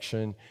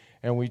direction,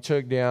 and we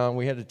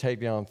had to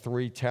take down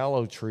 3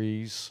 tallow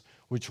trees,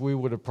 which we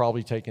would have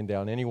probably taken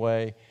down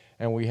anyway,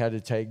 and we had to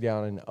take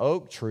down an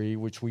oak tree,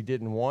 which we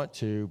didn't want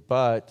to,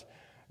 but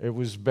it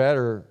was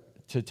better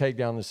to take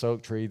down this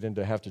oak tree than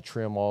to have to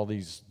trim all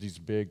these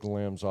big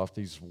limbs off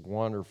these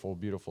wonderful,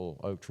 beautiful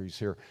oak trees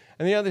here.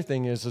 And the other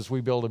thing is, as we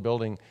build a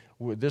building,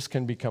 this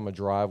can become a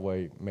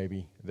driveway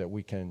maybe that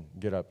we can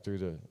get up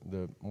through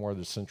the more of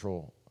the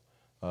central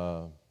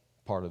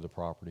part of the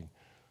property.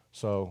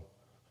 So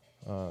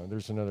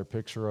there's another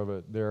picture of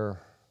it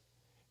there.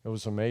 It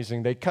was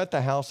amazing. They cut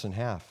the house in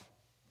half.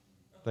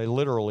 They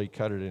literally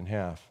cut it in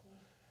half.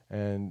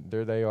 And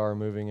there they are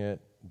moving it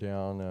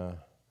down the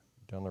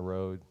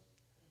road.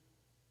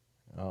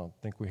 I don't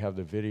think we have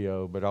the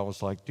video, but I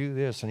was like, do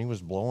this. And he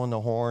was blowing the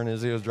horn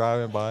as he was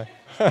driving by.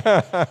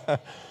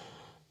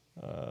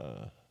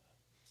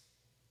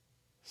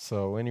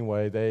 So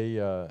anyway,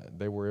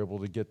 they were able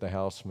to get the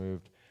house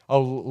moved.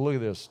 Oh, look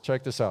at this.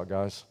 Check this out,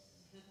 guys.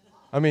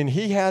 I mean,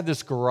 he had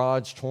this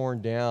garage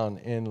torn down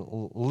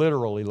in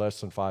literally less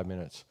than 5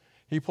 minutes.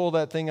 He pulled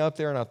that thing up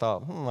there, and I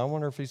thought, I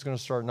wonder if he's going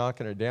to start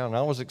knocking it down. And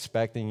I was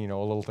expecting, a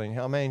little thing.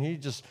 I mean, he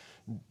just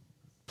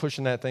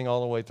pushing that thing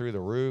all the way through the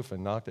roof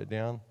and knocked it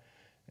down.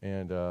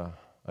 And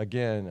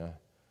again,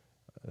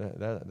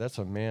 that's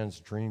a man's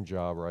dream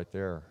job right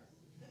there.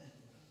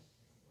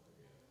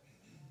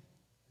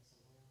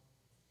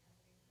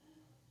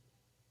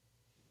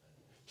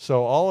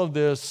 So all of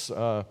this,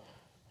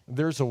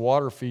 there's a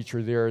water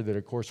feature there that,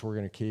 of course, we're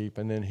going to keep.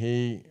 And then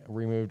he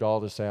removed all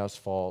this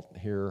asphalt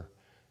here.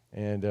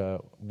 And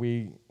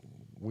we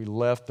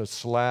left the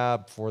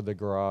slab for the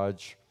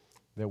garage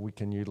that we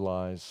can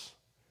utilize.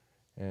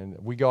 And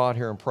we go out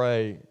here and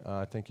pray,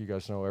 I think you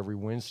guys know, every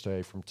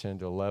Wednesday from 10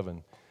 to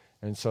 11.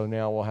 And so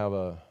now we'll have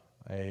a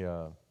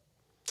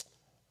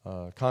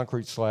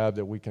concrete slab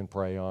that we can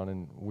pray on.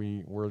 And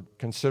we're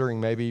considering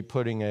maybe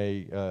putting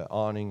a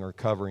awning or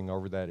covering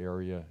over that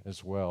area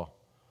as well.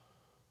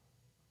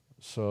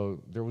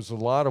 So there was a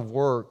lot of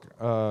work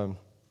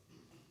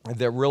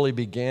that really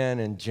began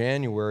in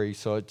January.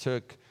 So it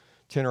took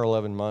 10 or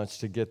 11 months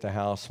to get the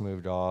house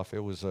moved off.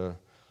 It was a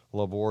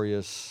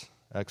laborious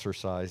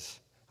exercise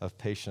of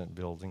patience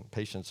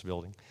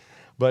building.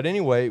 But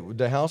anyway,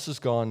 the house is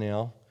gone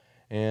now,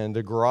 and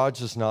the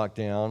garage is knocked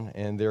down,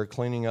 and they're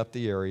cleaning up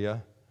the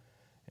area.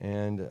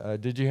 And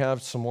did you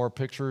have some more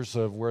pictures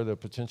of where the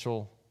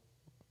potential...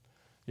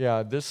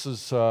 Yeah, this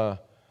is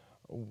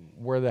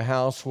where the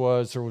house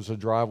was. There was a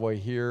driveway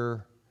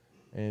here,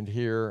 and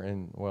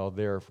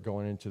there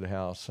going into the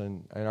house.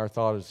 And our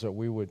thought is that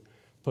we would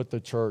put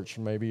the church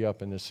maybe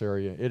up in this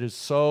area. It is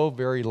so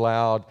very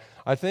loud.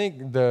 I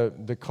think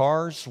the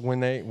cars, when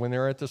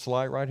they're at this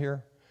light right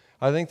here,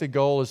 I think the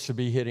goal is to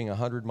be hitting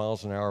 100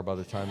 miles an hour by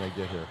the time they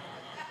get here.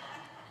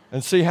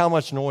 And see how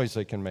much noise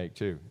they can make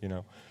too,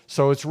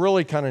 So it's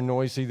really kind of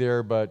noisy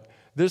there, but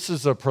this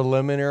is a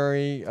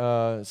preliminary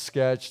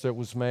sketch that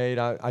was made.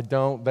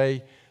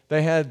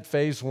 They had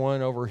phase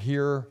 1 over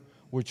here,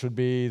 which would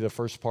be the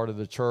first part of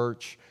the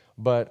church.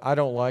 But I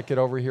don't like it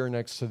over here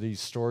next to these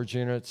storage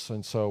units,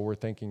 and so we're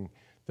thinking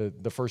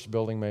that the first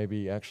building may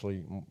be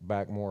actually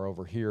back more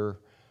over here.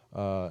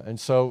 And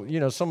so,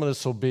 some of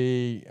this will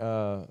be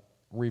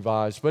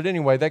revised. But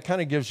anyway, that kind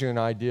of gives you an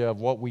idea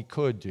of what we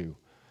could do.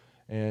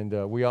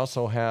 And we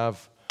also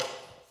have,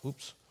 can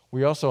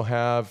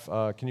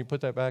you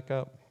put that back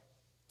up?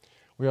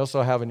 We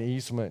also have an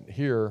easement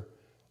here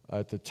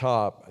at the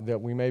top that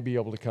we may be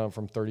able to come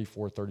from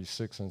 34,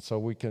 36, and so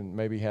we can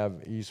maybe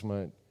have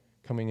easement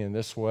coming in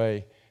this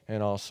way,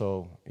 and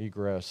also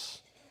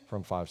egress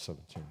from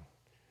 517.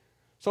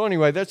 So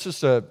anyway, that's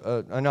just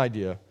an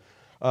idea.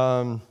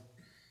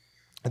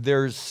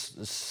 There's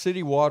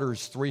city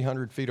waters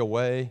 300 feet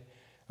away.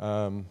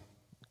 Can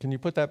you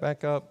put that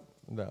back up?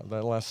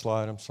 that last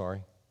slide, I'm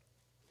sorry.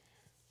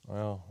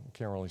 Well, I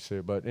can't really see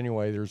it, but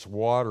anyway, there's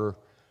water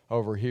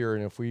over here,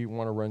 and if we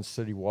want to run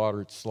city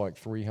water, it's like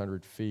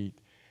 300 feet,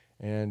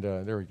 and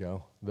there we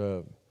go.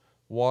 The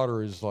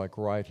water is like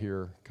right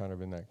here, kind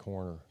of in that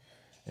corner,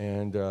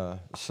 and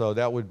so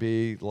that would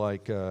be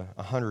like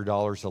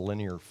 $100 a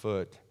linear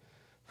foot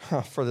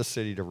for the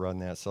city to run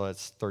that, so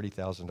that's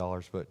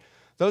 $30,000, but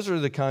those are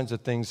the kinds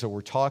of things that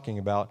we're talking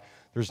about.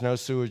 There's no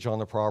sewage on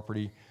the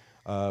property.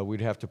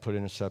 We'd have to put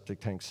in a septic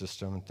tank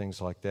system and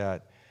things like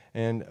that.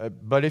 And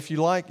but if you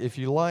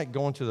like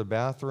going to the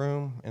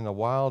bathroom in the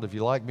wild, if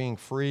you like being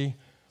free,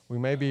 we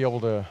may be able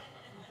to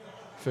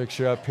fix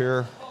you up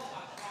here.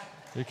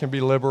 You can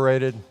be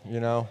liberated, you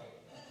know.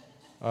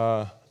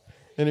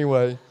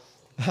 Anyway,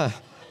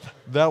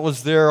 that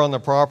was there on the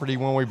property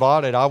when we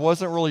bought it. I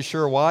wasn't really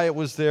sure why it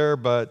was there,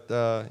 but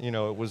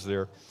it was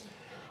there.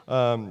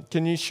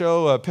 Can you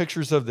show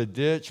pictures of the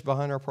ditch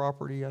behind our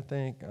property, I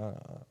think?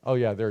 Oh,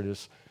 yeah, there it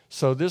is.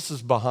 So this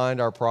is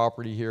behind our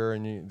property here,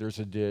 and there's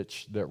a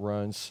ditch that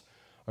runs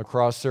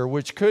across there,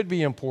 which could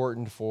be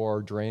important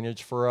for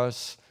drainage for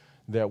us,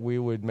 that we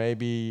would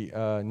maybe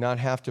not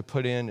have to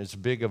put in as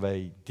big of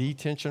a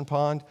detention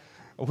pond.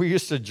 We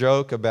used to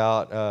joke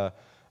about,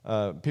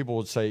 people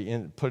would say,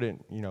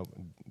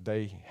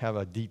 they have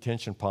a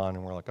detention pond,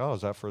 and we're like, oh,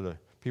 is that for the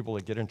people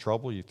that get in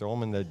trouble? You throw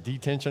them in the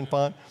detention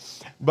pond?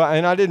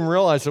 And I didn't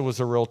realize it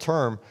was a real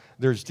term.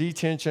 There's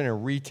detention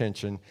and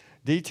retention.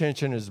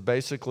 Detention is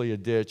basically a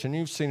ditch, and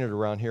you've seen it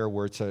around here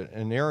where it's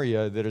an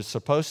area that is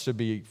supposed to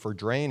be for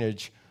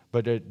drainage,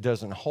 but it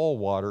doesn't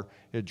hold water,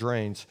 it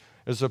drains.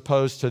 As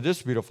opposed to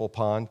this beautiful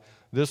pond,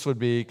 this would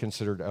be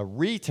considered a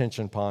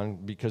retention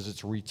pond because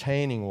it's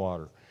retaining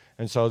water.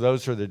 And so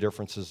those are the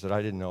differences that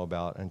I didn't know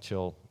about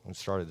until we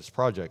started this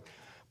project.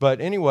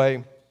 But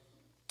anyway,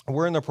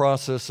 we're in the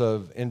process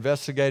of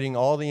investigating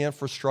all the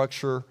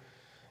infrastructure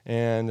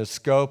and the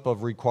scope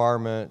of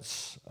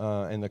requirements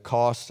and the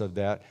cost of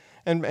that.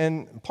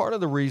 And part of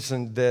the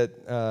reason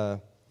that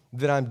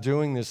I'm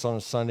doing this on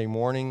a Sunday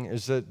morning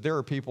is that there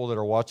are people that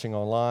are watching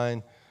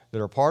online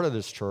that are part of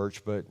this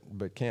church but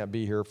can't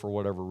be here for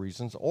whatever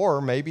reasons.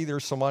 Or maybe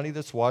there's somebody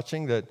that's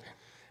watching that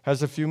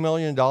has a few $1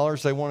 million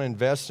they want to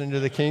invest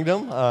into the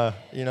kingdom.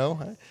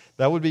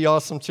 That would be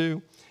awesome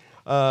too.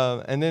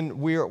 And then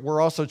we're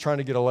also trying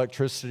to get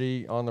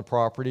electricity on the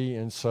property,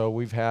 and so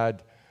we've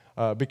had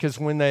because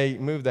when they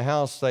moved the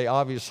house, they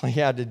obviously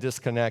had to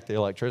disconnect the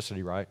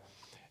electricity, right?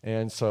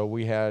 And so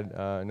we had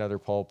another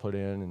pole put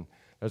in, and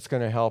that's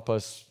going to help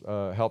us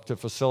help to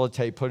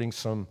facilitate putting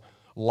some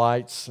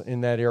lights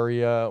in that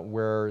area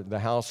where the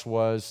house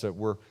was that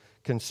we're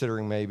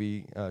considering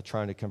maybe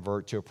trying to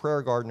convert to a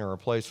prayer garden or a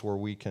place where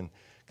we can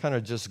kind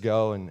of just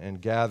go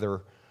and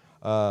gather.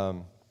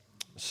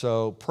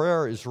 So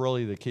prayer is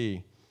really the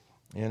key.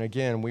 And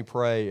again, we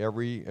pray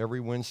every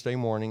Wednesday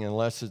morning,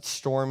 unless it's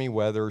stormy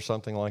weather or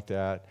something like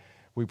that.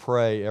 We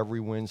pray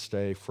every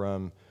Wednesday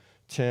from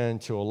 10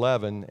 to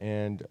 11,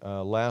 and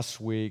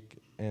last week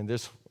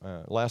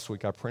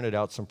I printed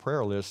out some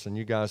prayer lists, and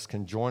you guys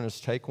can join us,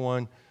 take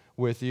one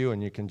with you,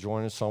 and you can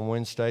join us on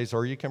Wednesdays,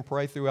 or you can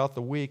pray throughout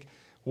the week,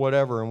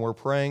 whatever, and we're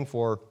praying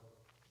for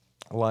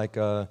like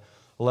 11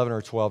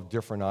 or 12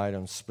 different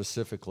items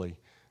specifically,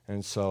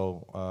 and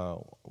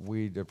so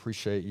we'd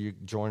appreciate you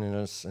joining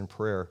us in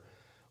prayer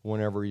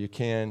whenever you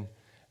can.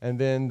 And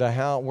then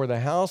where the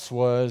house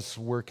was,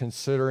 we're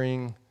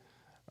considering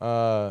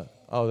there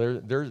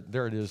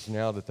it is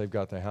now that they've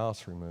got the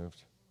house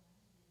removed.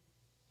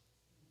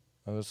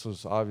 This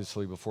was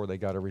obviously before they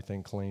got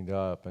everything cleaned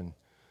up, and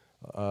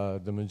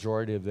the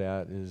majority of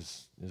that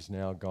is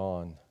now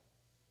gone.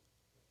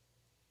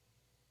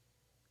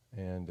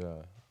 And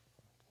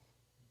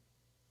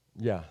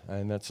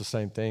and that's the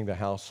same thing. The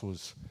house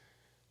was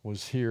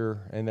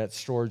here, and that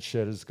storage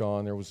shed is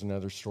gone. There was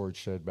another storage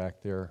shed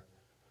back there,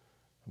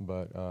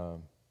 but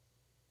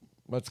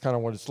that's kind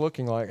of what it's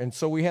looking like. And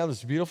so we have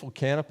this beautiful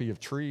canopy of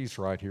trees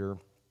right here,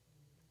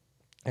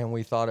 and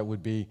we thought it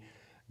would be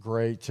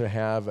great to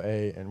have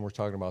and we're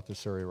talking about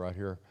this area right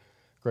here,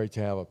 great to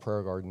have a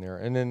prayer garden there.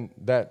 And then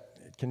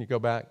can you go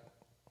back?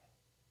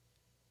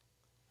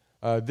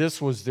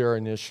 This was their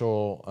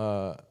initial,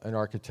 an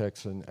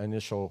architect's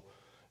initial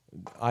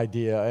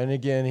idea. And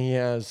again, he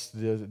has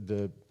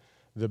the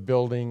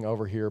building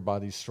over here by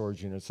these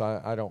storage units.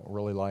 I don't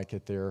really like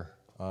it there.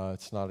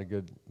 It's not a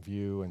good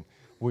view, and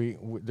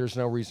there's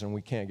no reason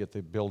we can't get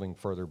the building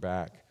further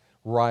back,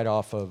 get it right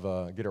off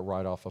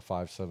of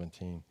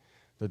 517,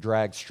 the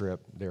drag strip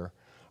there.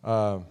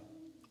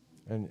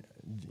 And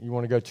you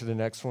want to go to the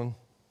next one?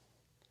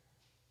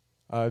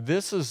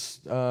 This is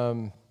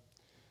when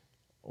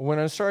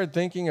I started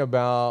thinking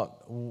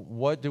about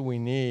what do we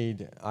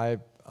need. I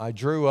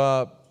drew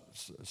up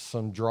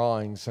some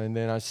drawings, and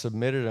then I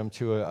submitted them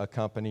to a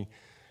company,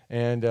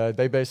 and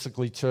they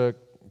basically took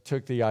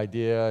the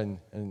idea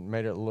and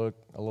made it look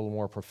a little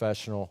more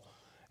professional.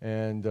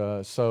 And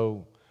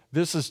so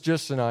this is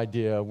just an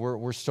idea.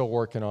 We're still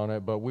working on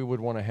it, but we would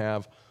want to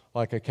have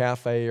like a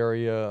cafe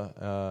area,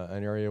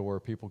 an area where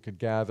people could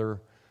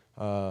gather,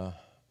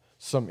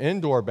 some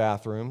indoor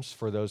bathrooms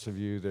for those of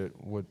you that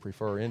would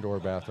prefer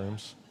indoor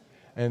bathrooms.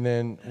 And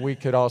then we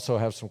could also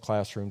have some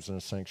classrooms and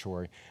a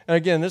sanctuary. And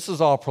again, this is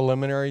all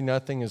preliminary.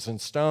 Nothing is in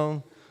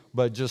stone,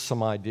 but just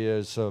some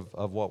ideas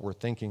of what we're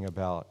thinking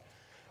about.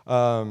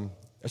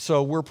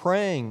 So we're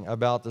praying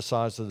about the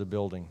size of the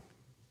building.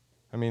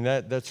 I mean,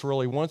 that's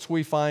really, once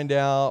we find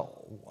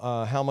out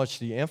how much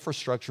the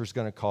infrastructure is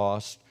going to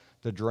cost,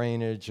 the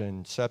drainage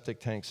and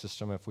septic tank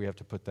system, if we have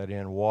to put that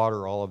in,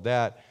 water, all of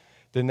that,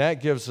 then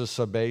that gives us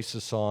a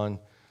basis on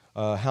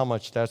how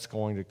much that's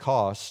going to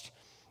cost.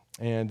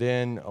 And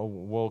then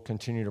we'll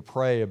continue to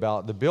pray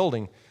about the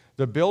building.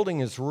 The building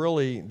is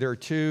really, there are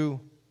two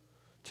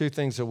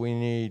things that we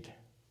need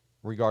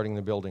regarding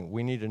the building.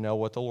 We need to know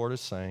what the Lord is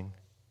saying,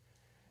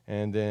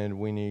 and then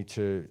we need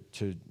to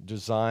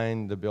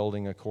design the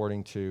building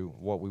according to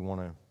what we want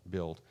to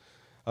build.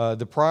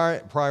 The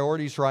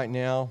priorities right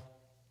now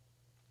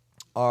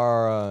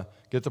are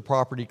get the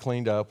property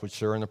cleaned up, which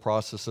they're in the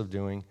process of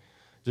doing,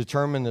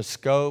 determine the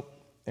scope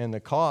and the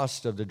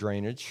cost of the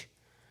drainage.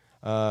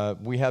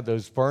 We have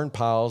those burn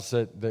piles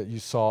that you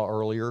saw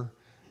earlier,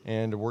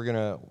 and we're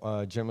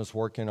going Jim is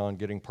working on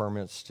getting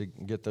permits to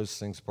get those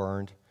things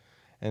burned.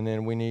 And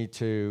then we need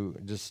to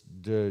just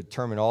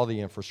determine all the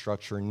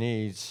infrastructure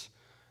needs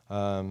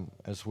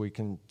as we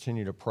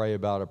continue to pray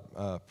about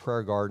a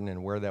prayer garden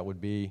and where that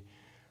would be,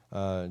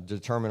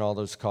 determine all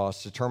those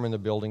costs, determine the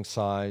building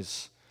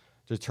size,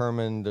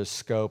 determine the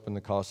scope and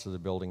the cost of the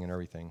building and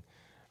everything.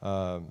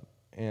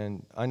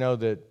 And I know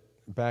that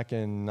back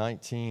in I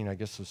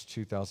guess it was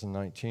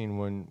 2019,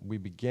 when we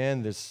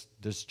began this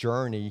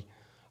journey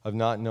of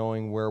not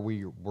knowing where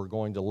we were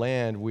going to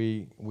land,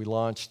 we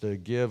launched the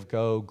Give,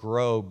 Go,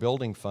 Grow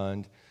Building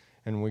Fund,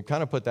 and we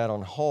kind of put that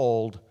on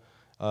hold,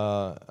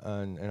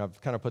 and I've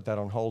kind of put that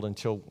on hold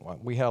until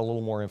we had a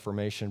little more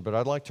information, but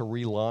I'd like to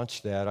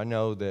relaunch that. I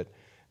know that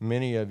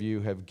many of you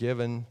have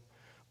given,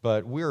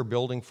 but we are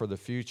building for the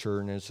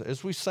future, and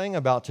as we sang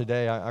about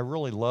today, I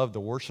really love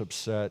the worship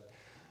set,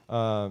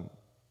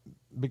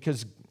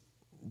 because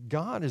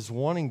God is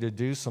wanting to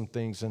do some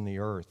things in the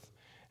earth.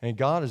 And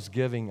God is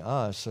giving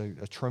us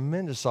a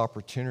tremendous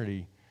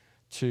opportunity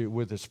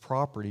with this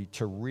property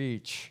to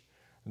reach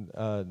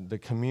the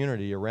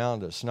community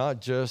around us,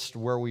 not just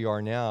where we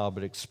are now,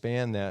 but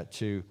expand that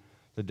to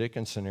the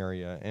Dickinson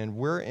area. And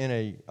we're in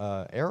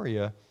a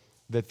area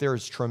that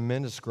there's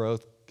tremendous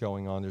growth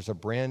going on. There's a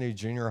brand new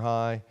junior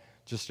high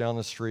just down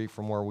the street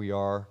from where we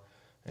are,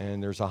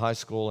 and there's a high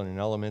school and an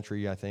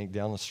elementary, I think,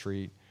 down the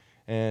street.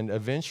 And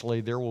eventually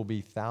there will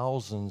be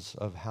thousands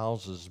of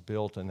houses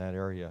built in that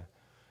area.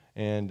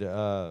 And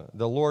the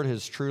Lord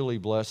has truly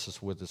blessed us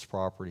with this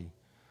property.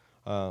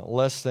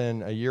 Less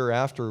than a year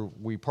after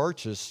we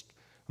purchased,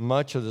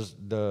 much of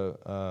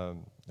the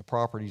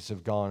properties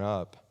have gone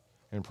up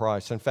in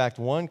price. In fact,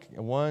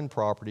 one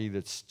property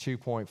that's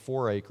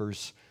 2.4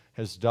 acres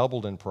has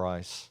doubled in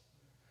price.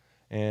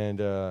 And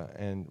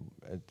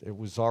it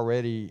was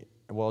already,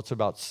 it's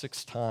about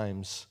 6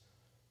 times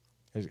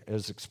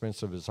as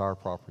expensive as our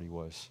property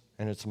was.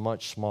 And it's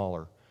much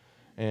smaller.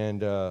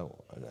 And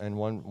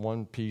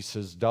one piece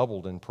has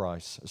doubled in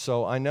price.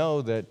 So I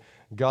know that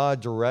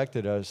God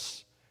directed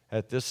us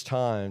at this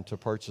time to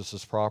purchase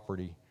this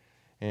property.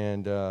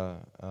 And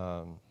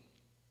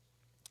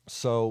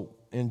so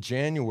in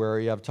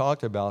January, I've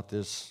talked about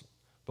this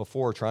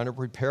before, trying to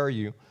prepare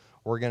you.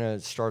 We're going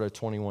to start a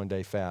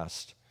 21-day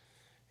fast.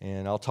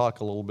 And I'll talk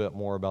a little bit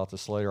more about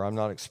this later. I'm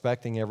not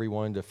expecting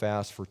everyone to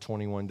fast for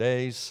 21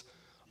 days.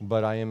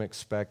 But I am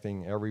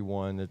expecting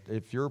everyone that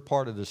if you're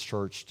part of this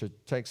church to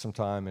take some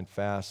time and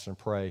fast and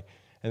pray.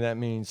 And that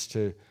means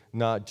to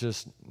not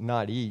just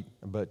not eat,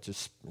 but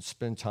just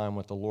spend time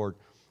with the Lord.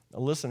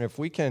 Listen, if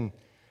we can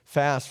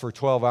fast for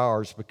 12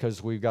 hours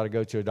because we've got to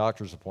go to a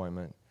doctor's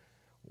appointment,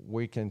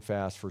 we can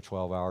fast for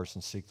 12 hours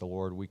and seek the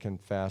Lord. We can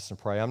fast and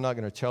pray. I'm not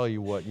going to tell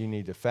you what you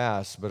need to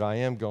fast, but I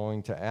am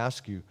going to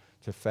ask you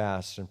to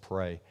fast and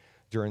pray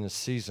during this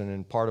season.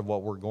 And part of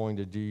what we're going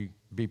to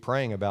be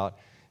praying about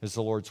is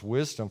the Lord's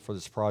wisdom for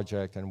this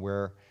project and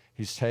where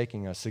He's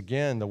taking us.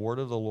 Again, the word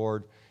of the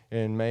Lord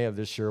in May of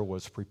this year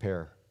was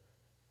prepare.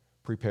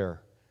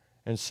 Prepare.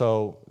 And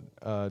so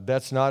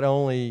that's not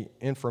only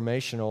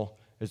informational,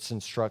 it's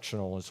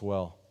instructional as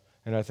well.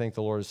 And I think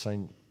the Lord is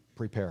saying,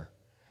 prepare.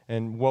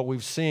 And what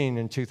we've seen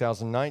in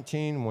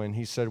 2019, when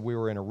He said we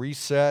were in a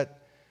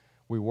reset,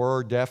 we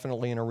were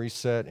definitely in a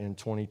reset. In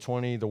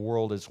 2020, the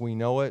world as we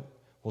know it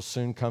will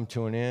soon come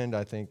to an end.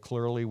 I think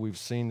clearly we've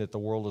seen that the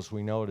world as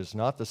we know it is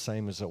not the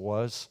same as it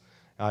was.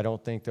 I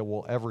don't think that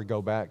we'll ever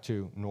go back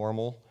to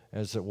normal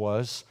as it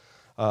was.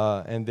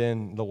 And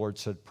then the Lord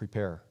said,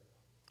 prepare.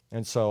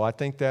 And so I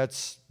think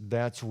that's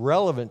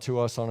relevant to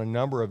us on a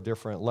number of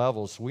different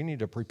levels. We need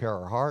to prepare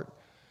our heart.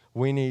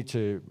 We need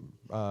to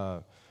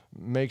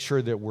make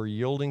sure that we're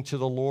yielding to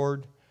the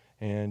Lord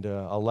and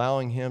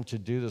allowing Him to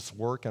do this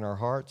work in our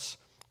hearts.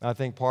 I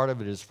think part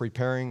of it is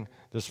preparing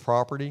this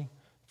property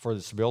for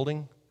this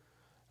building,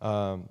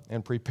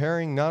 and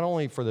preparing not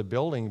only for the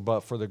building,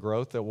 but for the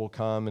growth that will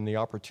come and the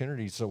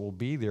opportunities that will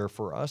be there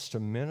for us to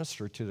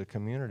minister to the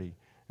community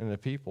and the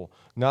people.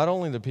 Not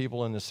only the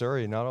people in this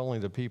area, not only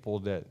the people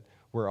that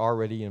we're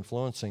already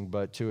influencing,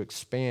 but to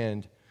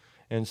expand.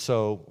 And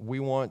so we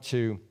want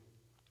to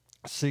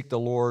seek the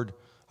Lord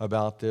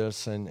about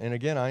this. And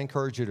again, I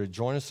encourage you to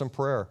join us in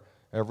prayer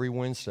every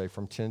Wednesday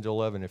from 10 to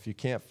 11. If you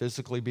can't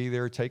physically be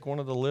there, take one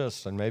of the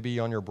lists, and maybe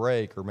on your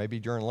break or maybe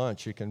during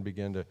lunch you can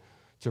begin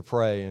to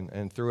pray,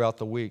 and throughout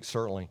the week,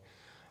 certainly.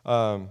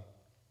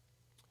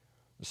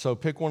 So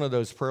pick one of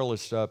those prayer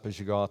lists up as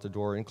you go out the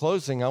door. In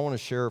closing, I want to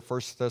share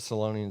 1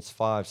 Thessalonians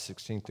 5,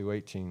 16 through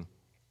 18.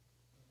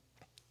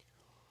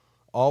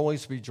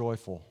 Always be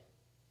joyful.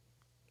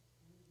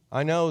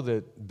 I know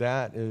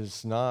that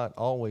is not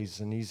always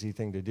an easy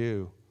thing to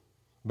do,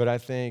 but I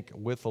think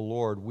with the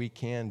Lord we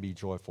can be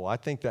joyful. I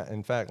think that,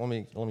 in fact, let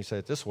me say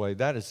it this way,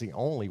 that is the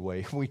only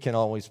way we can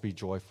always be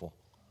joyful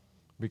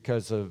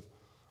because of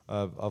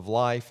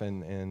life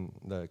and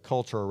the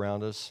culture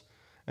around us.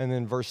 And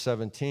then verse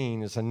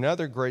 17 is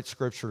another great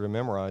scripture to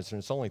memorize, and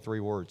it's only 3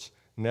 words.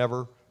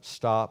 Never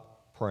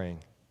stop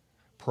praying.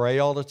 Pray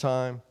all the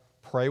time.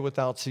 Pray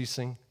without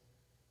ceasing.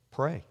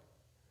 Pray.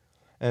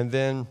 And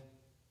then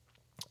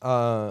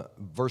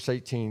verse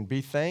 18,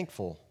 be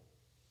thankful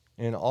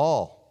in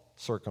all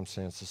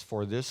circumstances,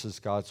 for this is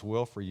God's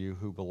will for you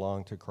who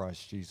belong to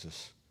Christ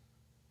Jesus.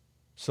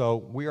 So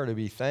we are to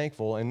be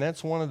thankful, and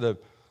that's one of the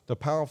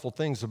powerful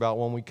things about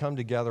when we come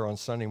together on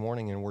Sunday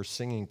morning and we're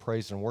singing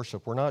praise and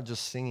worship. We're not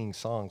just singing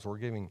songs, we're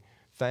giving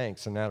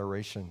thanks and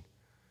adoration.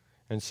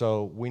 And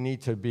so we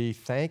need to be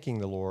thanking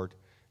the Lord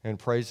and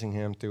praising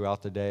Him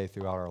throughout the day,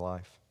 throughout our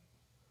life.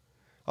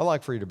 I'd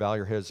like for you to bow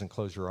your heads and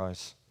close your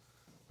eyes.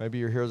 Maybe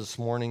you're here this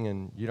morning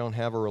and you don't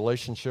have a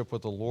relationship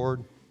with the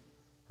Lord,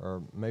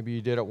 or maybe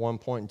you did at one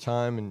point in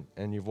time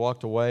and you've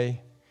walked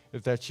away.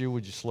 If that's you,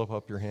 would you slip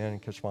up your hand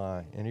and catch my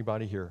eye?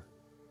 Anybody here?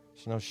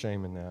 There's no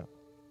shame in that.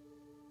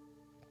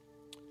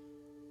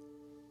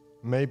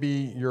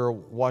 Maybe you're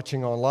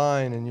watching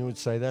online and you would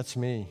say, that's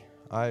me.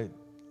 I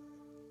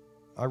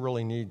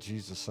really need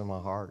Jesus in my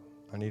heart.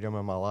 I need Him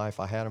in my life.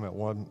 I had Him at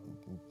one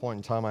point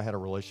in time. I had a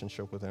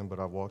relationship with Him, but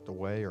I walked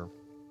away. Or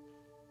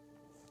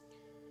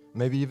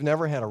maybe you've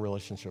never had a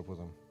relationship with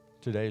Him.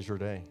 Today is your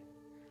day.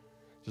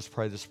 Just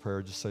pray this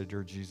prayer. Just say,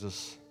 dear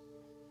Jesus,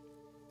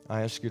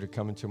 I ask you to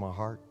come into my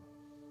heart.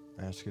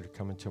 I ask you to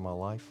come into my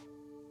life.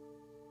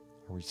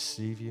 I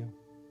receive you.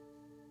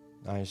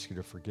 I ask you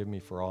to forgive me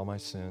for all my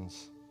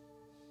sins.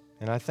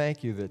 And I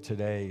thank you that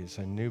today is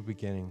a new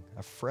beginning,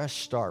 a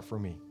fresh start for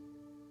me,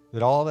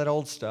 that all that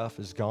old stuff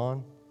is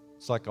gone.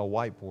 It's like a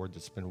whiteboard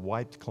that's been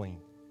wiped clean.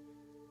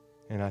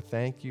 And I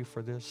thank you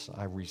for this.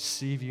 I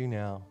receive you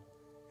now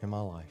in my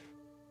life.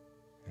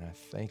 And I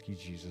thank you,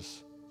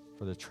 Jesus,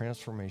 for the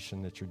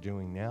transformation that you're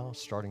doing now,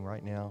 starting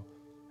right now,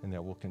 and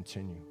that will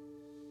continue.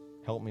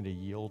 Help me to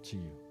yield to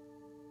you.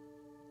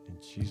 In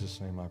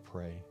Jesus' name I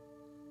pray.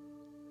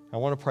 I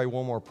want to pray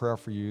one more prayer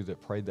for you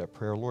that prayed that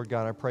prayer. Lord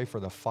God, I pray for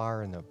the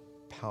fire and the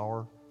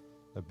power,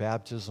 the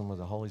baptism of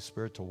the Holy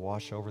Spirit to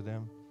wash over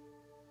them,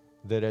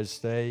 that as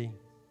they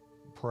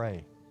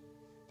pray,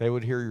 they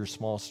would hear your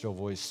small, still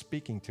voice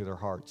speaking to their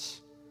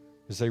hearts.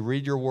 As they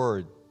read your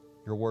word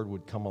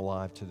would come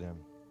alive to them,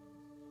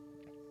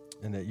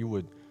 and that you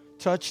would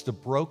touch the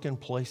broken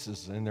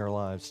places in their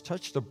lives,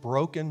 touch the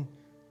broken,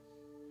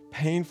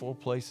 painful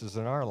places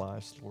in our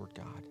lives, Lord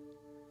God,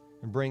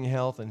 and bring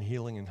health and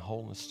healing and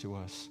wholeness to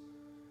us,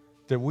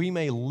 that we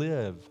may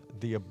live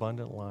the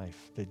abundant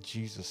life that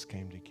Jesus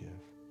came to give.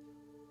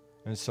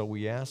 And so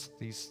we ask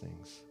these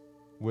things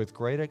with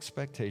great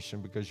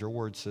expectation, because your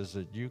word says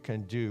that you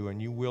can do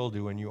and you will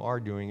do and you are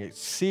doing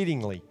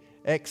exceedingly,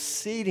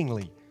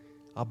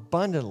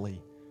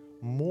 abundantly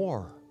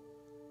more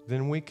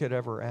than we could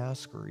ever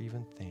ask or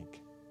even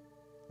think.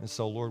 And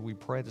so, Lord, we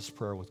pray this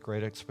prayer with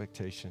great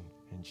expectation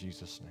in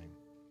Jesus' name.